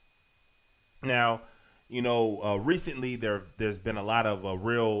anyone. Now, recently there's been a lot of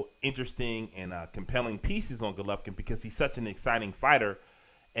real interesting and compelling pieces on Golovkin because he's such an exciting fighter.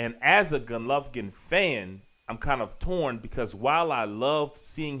 And as a Golovkin fan, I'm kind of torn because while I love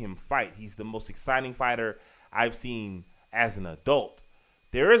seeing him fight, he's the most exciting fighter I've seen as an adult.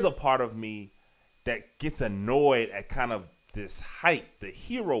 There is a part of me that gets annoyed at kind of this hype, the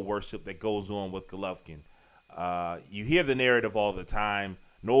hero worship that goes on with Golovkin. You hear the narrative all the time.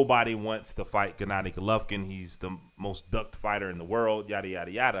 Nobody wants to fight Gennady Golovkin. He's the most ducked fighter in the world, yada,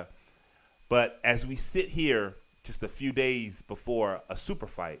 yada, yada. But as we sit here just a few days before a super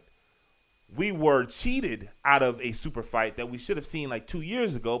fight, we were cheated out of a super fight that we should have seen like 2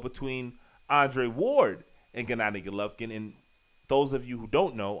 years ago between Andre Ward and Gennady Golovkin. And those of you who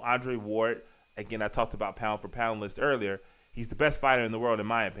don't know, Andre Ward, again, I talked about pound for pound list earlier. He's the best fighter in the world, in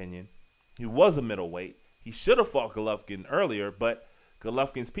my opinion. He was a middleweight. He should have fought Golovkin earlier, but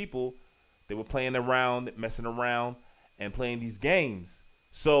Golovkin's people, they were playing around, messing around, and playing these games.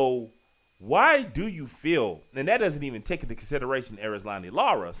 So why do you feel, and that doesn't even take into consideration Erislandy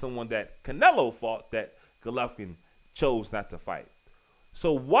Lara, someone that Canelo fought that Golovkin chose not to fight.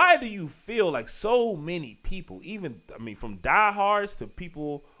 So why do you feel like so many people, from diehards to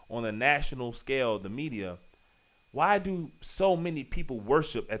people on a national scale, the media, why do so many people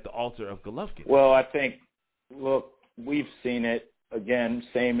worship at the altar of Golovkin? Well, I think, look, we've seen it. Again,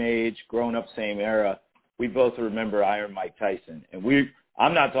 same age, grown up, same era. We both remember Iron Mike Tyson. And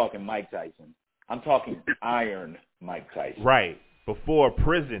I'm not talking Mike Tyson. I'm talking Iron Mike Tyson. Right. Before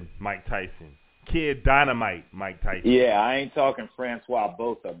prison Mike Tyson. Kid Dynamite Mike Tyson. Yeah, I ain't talking Francois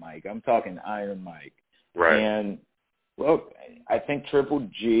Botha Mike. I'm talking Iron Mike. Right. And, look, I think Triple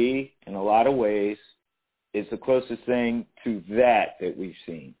G, in a lot of ways, is the closest thing to that we've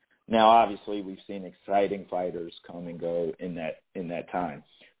seen. Now, obviously, we've seen exciting fighters come and go in that time.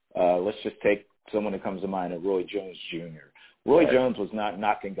 Let's just take someone that comes to mind, Roy Jones Jr. Roy Jones was not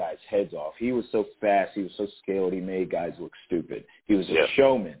knocking guys' heads off. He was so fast. He was so skilled. He made guys look stupid. He was a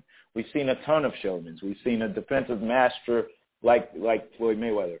showman. We've seen a ton of showmen. We've seen a defensive master like Floyd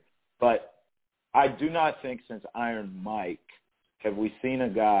Mayweather. But I do not think since Iron Mike have we seen a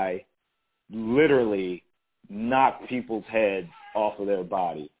guy literally knock people's heads off of their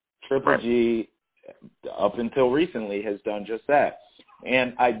body. Triple G, up until recently, has done just that.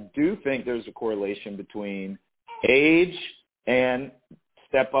 And I do think there's a correlation between age and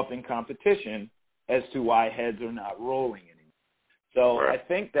step up in competition as to why heads are not rolling anymore. So I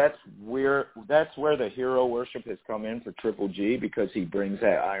think that's where the hero worship has come in for Triple G, because he brings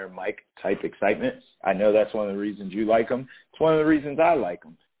that Iron Mike type excitement. I know that's one of the reasons you like him. It's one of the reasons I like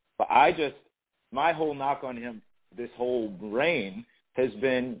him. But my whole knock on him this whole reign has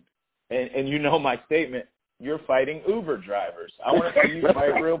been, and you know my statement, you're fighting Uber drivers. I want to see you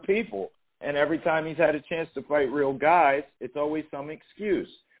fight real people. And every time he's had a chance to fight real guys, it's always some excuse.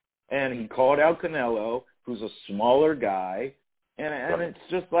 And he called out Canelo, who's a smaller guy, and it's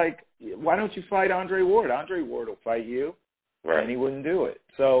just like, why don't you fight Andre Ward? Andre Ward will fight you, and he wouldn't do it.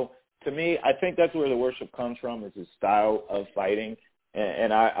 So to me, I think that's where the worship comes from, is his style of fighting.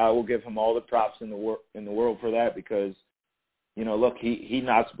 And I will give him all the props in the world for that, because, look, he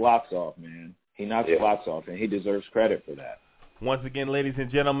knocks blocks off, man. He knocks blocks off, and he deserves credit for that. Once again, ladies and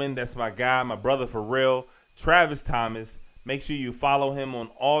gentlemen, that's my guy, my brother for real, Travis Thomas. Make sure you follow him on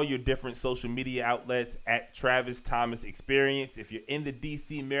all your different social media outlets at Travis Thomas Experience. If you're in the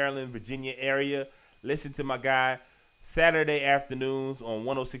D.C., Maryland, Virginia area, listen to my guy Saturday afternoons on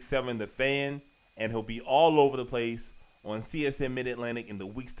 106.7 The Fan, and he'll be all over the place on CSM Mid-Atlantic in the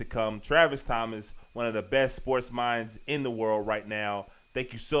weeks to come. Travis Thomas, one of the best sports minds in the world right now.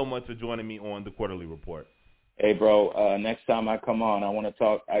 Thank you so much for joining me on the Quarterly Report. Hey, bro, next time I come on, I want to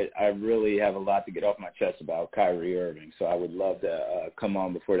talk. I really have a lot to get off my chest about Kyrie Irving, so I would love to come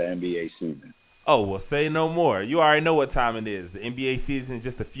on before the NBA season. Oh, well, say no more. You already know what time it is. The NBA season is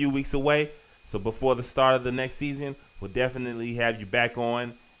just a few weeks away. So before the start of the next season, we'll definitely have you back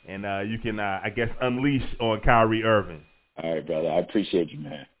on. And you can, I guess, unleash on Kyrie Irving. All right, brother. I appreciate you,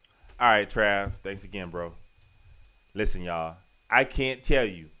 man. All right, Trav. Thanks again, bro. Listen, y'all. I can't tell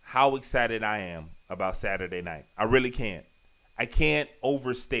you how excited I am about Saturday night. I really can't. I can't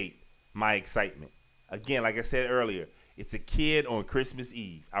overstate my excitement. Again, like I said earlier, it's a kid on Christmas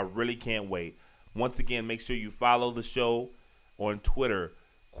Eve. I really can't wait. Once again, make sure you follow the show on Twitter,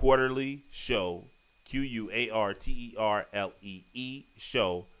 Quarterly Show, QUARTERLEE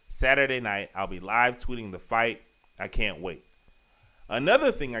Show. Saturday night, I'll be live tweeting the fight. I can't wait.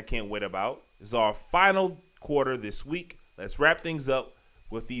 Another thing I can't wait about is our final quarter this week. Let's wrap things up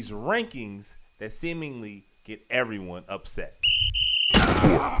with these rankings that seemingly get everyone upset.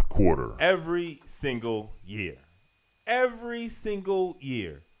 Fourth quarter. Every single year,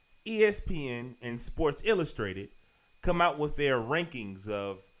 ESPN and Sports Illustrated come out with their rankings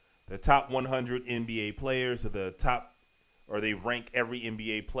of the top 100 NBA players, or they rank every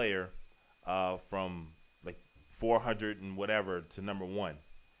NBA player from like 400 and whatever to number one.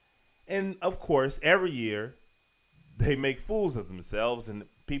 And of course, every year they make fools of themselves, and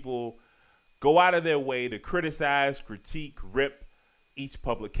people go out of their way to criticize, critique, rip each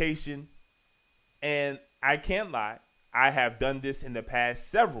publication. And I can't lie, I have done this in the past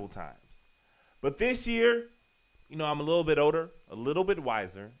several times. But this year, I'm a little bit older, a little bit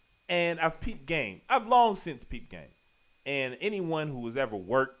wiser, and I've peeped game. I've long since peeped game. And anyone who has ever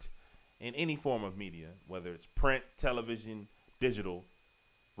worked in any form of media, whether it's print, television, digital,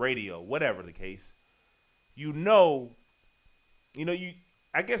 radio, whatever the case,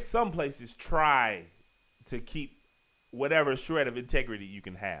 I guess some places try to keep whatever shred of integrity you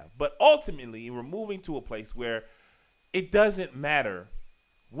can have. But ultimately, we're moving to a place where it doesn't matter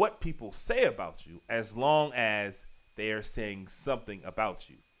what people say about you as long as they are saying something about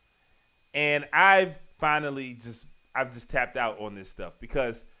you. And I've just tapped out on this stuff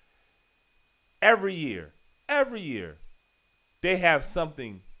because every year, they have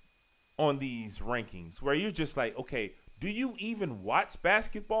something on these rankings where you're just like, okay, do you even watch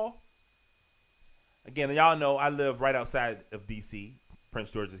basketball? Again, y'all know I live right outside of D.C.,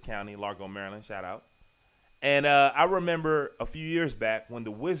 Prince George's County, Largo, Maryland, shout out. And I remember a few years back when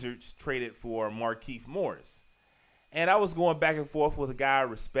the Wizards traded for Markieff Morris. And I was going back and forth with a guy I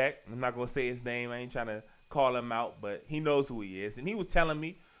respect. I'm not going to say his name. I ain't trying to call him out, but he knows who he is. And he was telling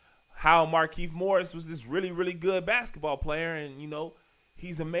me how Markieff Morris was this really, really good basketball player. And,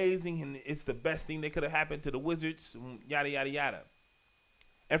 he's amazing, and it's the best thing that could have happened to the Wizards, yada, yada, yada.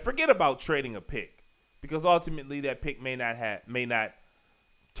 And forget about trading a pick, because ultimately that pick may not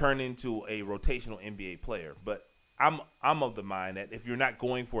turn into a rotational NBA player. But I'm of the mind that if you're not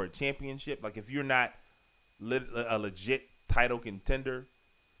going for a championship, like if you're not a legit title contender,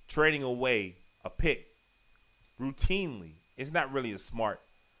 trading away a pick routinely is not really a smart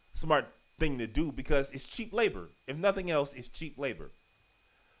thing to do, because it's cheap labor. If nothing else, it's cheap labor.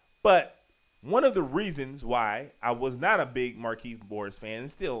 But one of the reasons why I was not a big Markieff Morris fan,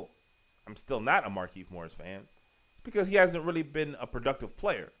 and I'm still not a Markieff Morris fan, is because he hasn't really been a productive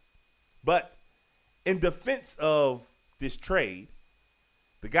player. But in defense of this trade,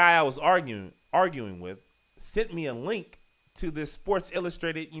 the guy I was arguing with sent me a link to this Sports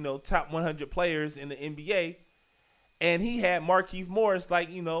Illustrated, top 100 players in the NBA, and he had Markieff Morris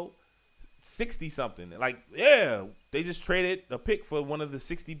 60 something. Like, yeah, they just traded a pick for one of the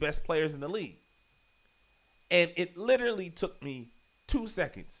 60 best players in the league. And it literally took me 2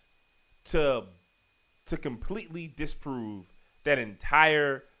 seconds to completely disprove that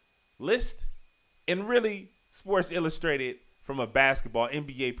entire list, and really Sports Illustrated from a basketball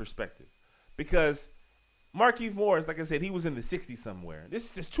NBA perspective. Because Markieff Morris, like I said, he was in the 60s somewhere. This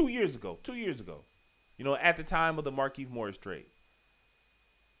is just 2 years ago, at the time of the Markieff Morris trade.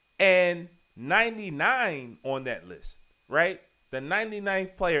 And 99 on that list, right? The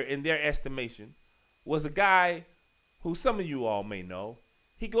 99th player in their estimation was a guy who some of you all may know.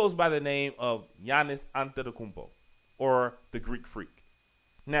 He goes by the name of Giannis Antetokounmpo, or the Greek Freak.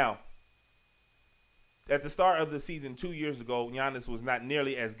 Now, at the start of the season 2 years ago, Giannis was not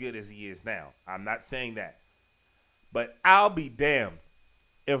nearly as good as he is now. I'm not saying that. But I'll be damned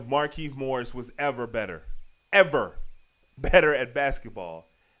if Markieff Morris was ever better at basketball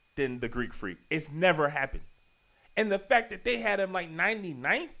than the Greek Freak. It's never happened. And the fact that they had him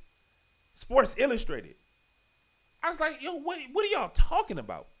 99th, Sports Illustrated, I was like, yo, what are y'all talking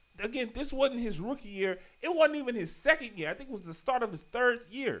about? Again, this wasn't his rookie year. It wasn't even his second year. I think it was the start of his third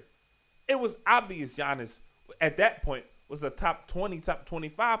year. It was obvious Giannis, at that point, was a top 20, top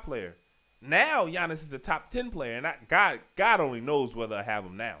 25 player now Giannis is a top 10 player, and God only knows whether I have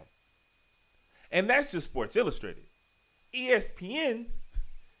him now. And that's just Sports Illustrated. ESPN,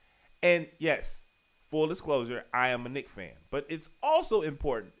 and yes, full disclosure, I am a Knicks fan. But it's also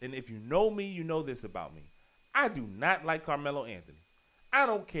important, and if you know me, you know this about me. I do not like Carmelo Anthony. I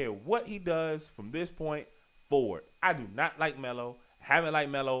don't care what he does from this point forward. I do not like Melo. I haven't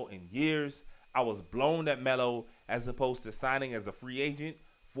liked Melo in years. I was blown at Melo as opposed to signing as a free agent,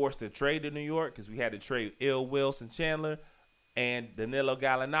 forced to trade to New York because we had to trade Wilson Chandler and Danilo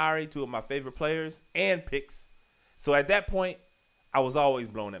Gallinari, two of my favorite players, and picks. So at that point, I was always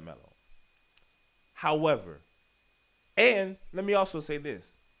blown at Melo. However, and let me also say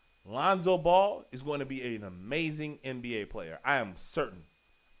this, Lonzo Ball is going to be an amazing NBA player. I am certain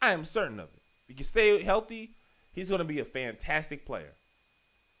of it. If he can stay healthy, he's going to be a fantastic player.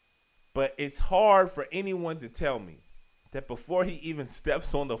 But it's hard for anyone to tell me that before he even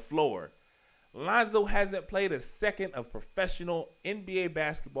steps on the floor, Lonzo hasn't played a second of professional NBA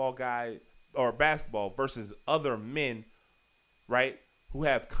basketball versus other men, right, who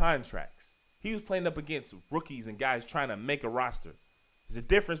have contracts. He was playing up against rookies and guys trying to make a roster. There's a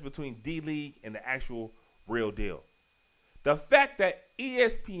difference between D-League and the actual real deal. The fact that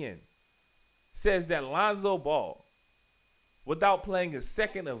ESPN says that Lonzo Ball, without playing a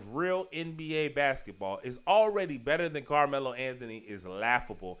second of real NBA basketball, is already better than Carmelo Anthony is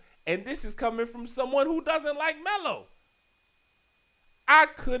laughable. And this is coming from someone who doesn't like Melo. I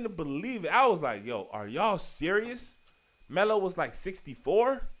couldn't believe it. I was like, yo, are y'all serious? Melo was like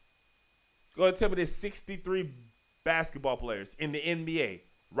 64? Go ahead and tell me there's 63 basketball players in the NBA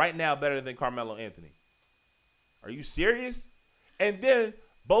right now better than Carmelo Anthony. Are you serious? And then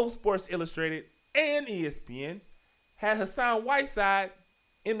both Sports Illustrated and ESPN had Hassan Whiteside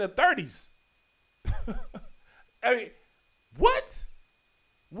in the 30s. I mean, what?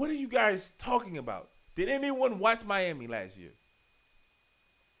 What are you guys talking about? Did anyone watch Miami last year?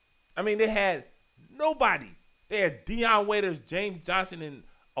 I mean, they had nobody. They had Deion Waiters, James Johnson, and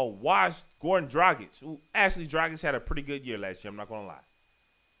a washed Goran Dragic, who actually Dragic had a pretty good year last year, I'm not going to lie.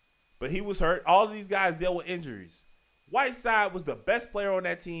 But he was hurt. All of these guys dealt with injuries. Whiteside was the best player on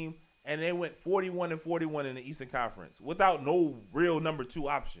that team, and they went 41-41 in the Eastern Conference without no real number 2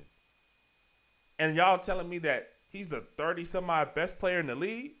 option. And y'all telling me that he's the 30-some-odd best player in the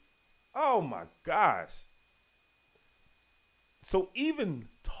league? Oh, my gosh. So even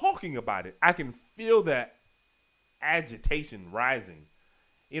talking about it, I can feel that agitation rising.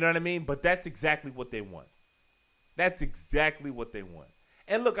 You know what I mean? But that's exactly what they want. That's exactly what they want.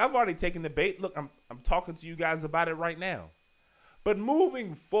 And look, I've already taken the bait. Look, I'm talking to you guys about it right now. But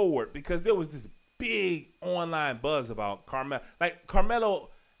moving forward, because there was this big online buzz about Carmelo. Like, Carmelo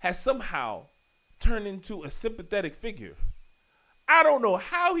has somehow turned into a sympathetic figure. I don't know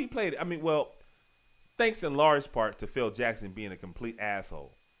how he played it. I mean, well, thanks in large part to Phil Jackson being a complete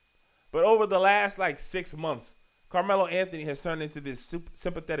asshole. But over the last, 6 months, Carmelo Anthony has turned into this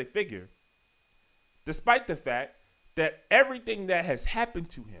sympathetic figure, despite the fact that everything that has happened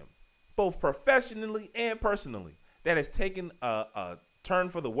to him, both professionally and personally, that has taken a turn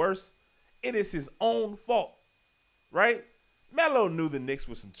for the worse, it is his own fault, right? Melo knew the Knicks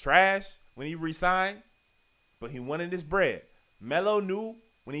were some trash when he re-signed, but he wanted his bread. Melo knew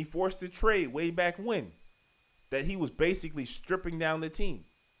when he forced the trade way back when that he was basically stripping down the team.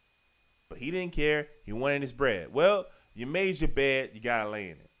 But he didn't care. He wanted his bread. Well, you made your bed. You got to lay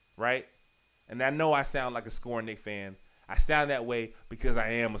in it, right? And I know I sound like a scoring Knicks fan. I sound that way because I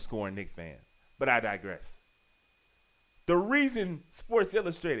am a scoring Knicks fan. But I digress. The reason Sports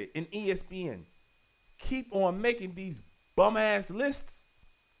Illustrated and ESPN keep on making these bum-ass lists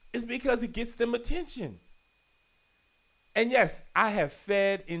is because it gets them attention. And yes, I have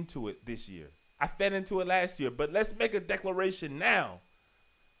fed into it this year. I fed into it last year. But let's make a declaration now.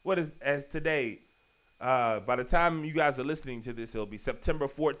 What is, as today, by the time you guys are listening to this, it'll be September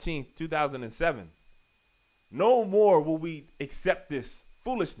 14th, 2007. No more will we accept this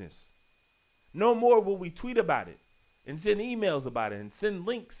foolishness. No more will we tweet about it and send emails about it and send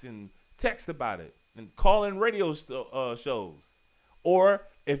links and text about it and call in radio shows. Or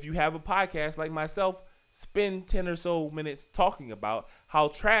if you have a podcast like myself, spend 10 or so minutes talking about how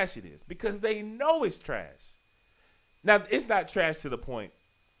trash it is because they know it's trash. Now, it's not trash to the point.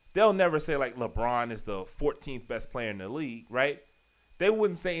 They'll never say like LeBron is the 14th best player in the league, right? They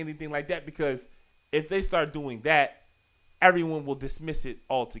wouldn't say anything like that because if they start doing that, everyone will dismiss it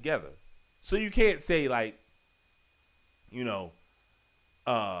altogether. So you can't say like,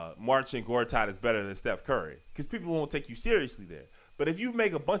 Marcin Gortat is better than Steph Curry because people won't take you seriously there. But if you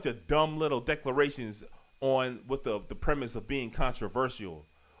make a bunch of dumb little declarations on with the premise of being controversial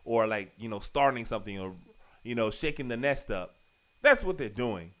or like, starting something or, shaking the nest up. That's what they're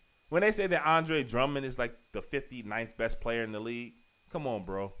doing. When they say that Andre Drummond is like the 59th best player in the league, come on,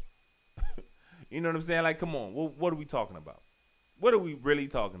 bro. You know what I'm saying? Like, come on. What are we talking about? What are we really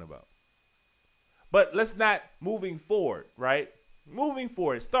talking about? But let's not, moving forward, right? Moving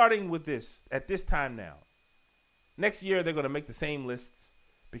forward, starting with this, at this time now. Next year, they're going to make the same lists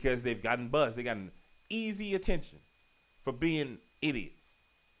because they've gotten buzz. They gotten easy attention for being idiots.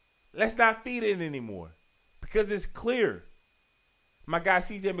 Let's not feed it anymore because it's clear. My guy,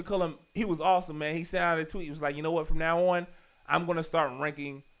 CJ McCollum, he was awesome, man. He sent out a tweet. He was like, you know what? From now on, I'm going to start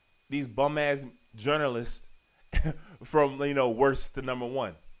ranking these bum-ass journalists from, worst to number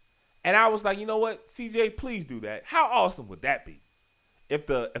one. And I was like, you know what? CJ, please do that. How awesome would that be? If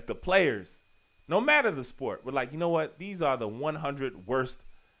the players, no matter the sport, were like, you know what? These are the 100 worst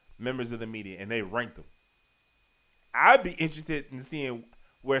members of the media, and they ranked them. I'd be interested in seeing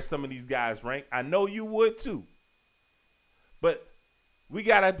where some of these guys rank. I know you would too. But we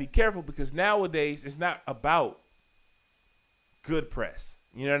got to be careful because nowadays it's not about good press.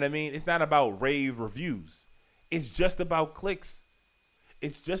 You know what I mean? It's not about rave reviews. It's just about clicks.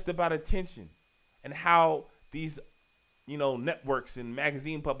 It's just about attention and how these, networks and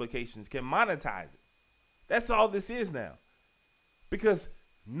magazine publications can monetize it. That's all this is now. Because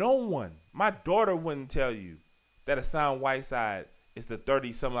no one, my daughter wouldn't tell you that Hassan Whiteside is the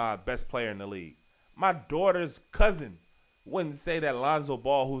 30-some-odd best player in the league. My daughter's cousin wouldn't say that Lonzo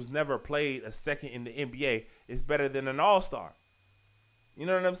Ball, who's never played a second in the NBA, is better than an all-star. You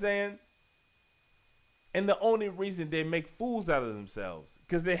know what I'm saying? And the only reason they make fools out of themselves,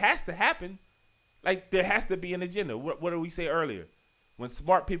 because it has to happen, like there has to be an agenda. What did we say earlier? When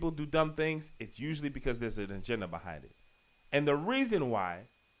smart people do dumb things, it's usually because there's an agenda behind it. And the reason why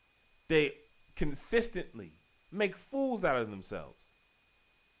they consistently make fools out of themselves,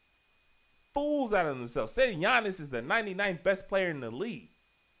 say Giannis is the 99th best player in the league.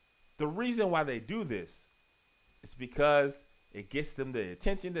 The reason why they do this is because it gets them the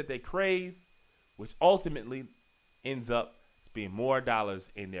attention that they crave, which ultimately ends up being more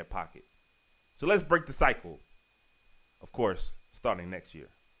dollars in their pocket. So let's break the cycle, of course, starting next year.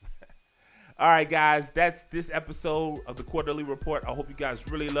 All right, guys, that's this episode of the Quarterly Report. I hope you guys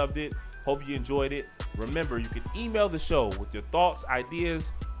really loved it. Hope you enjoyed it. Remember, you can email the show with your thoughts,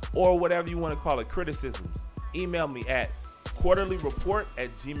 ideas, or whatever you want to call it, criticisms. Email me at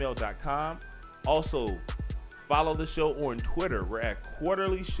quarterlyreport@gmail.com. Also, follow the show on Twitter. We're at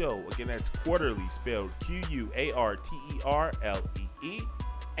Quarterly Show. Again, that's Quarterly spelled Quarterlee.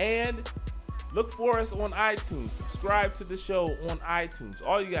 And look for us on iTunes. Subscribe to the show on iTunes.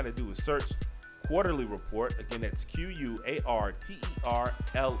 All you got to do is search Quarterly Report. Again, that's Quarterlee.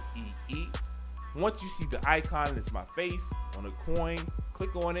 Once you see the icon, it's my face on a coin.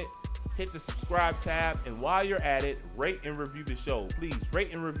 Click on it. Hit the subscribe tab. And while you're at it, rate and review the show. Please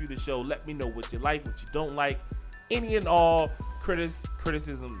rate and review the show. Let me know what you like, what you don't like. Any and all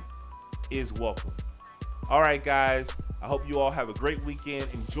criticism is welcome. All right, guys. I hope you all have a great weekend.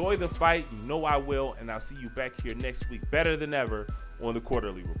 Enjoy the fight. You know I will. And I'll see you back here next week better than ever on the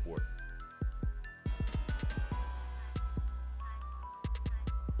Quarterly Report.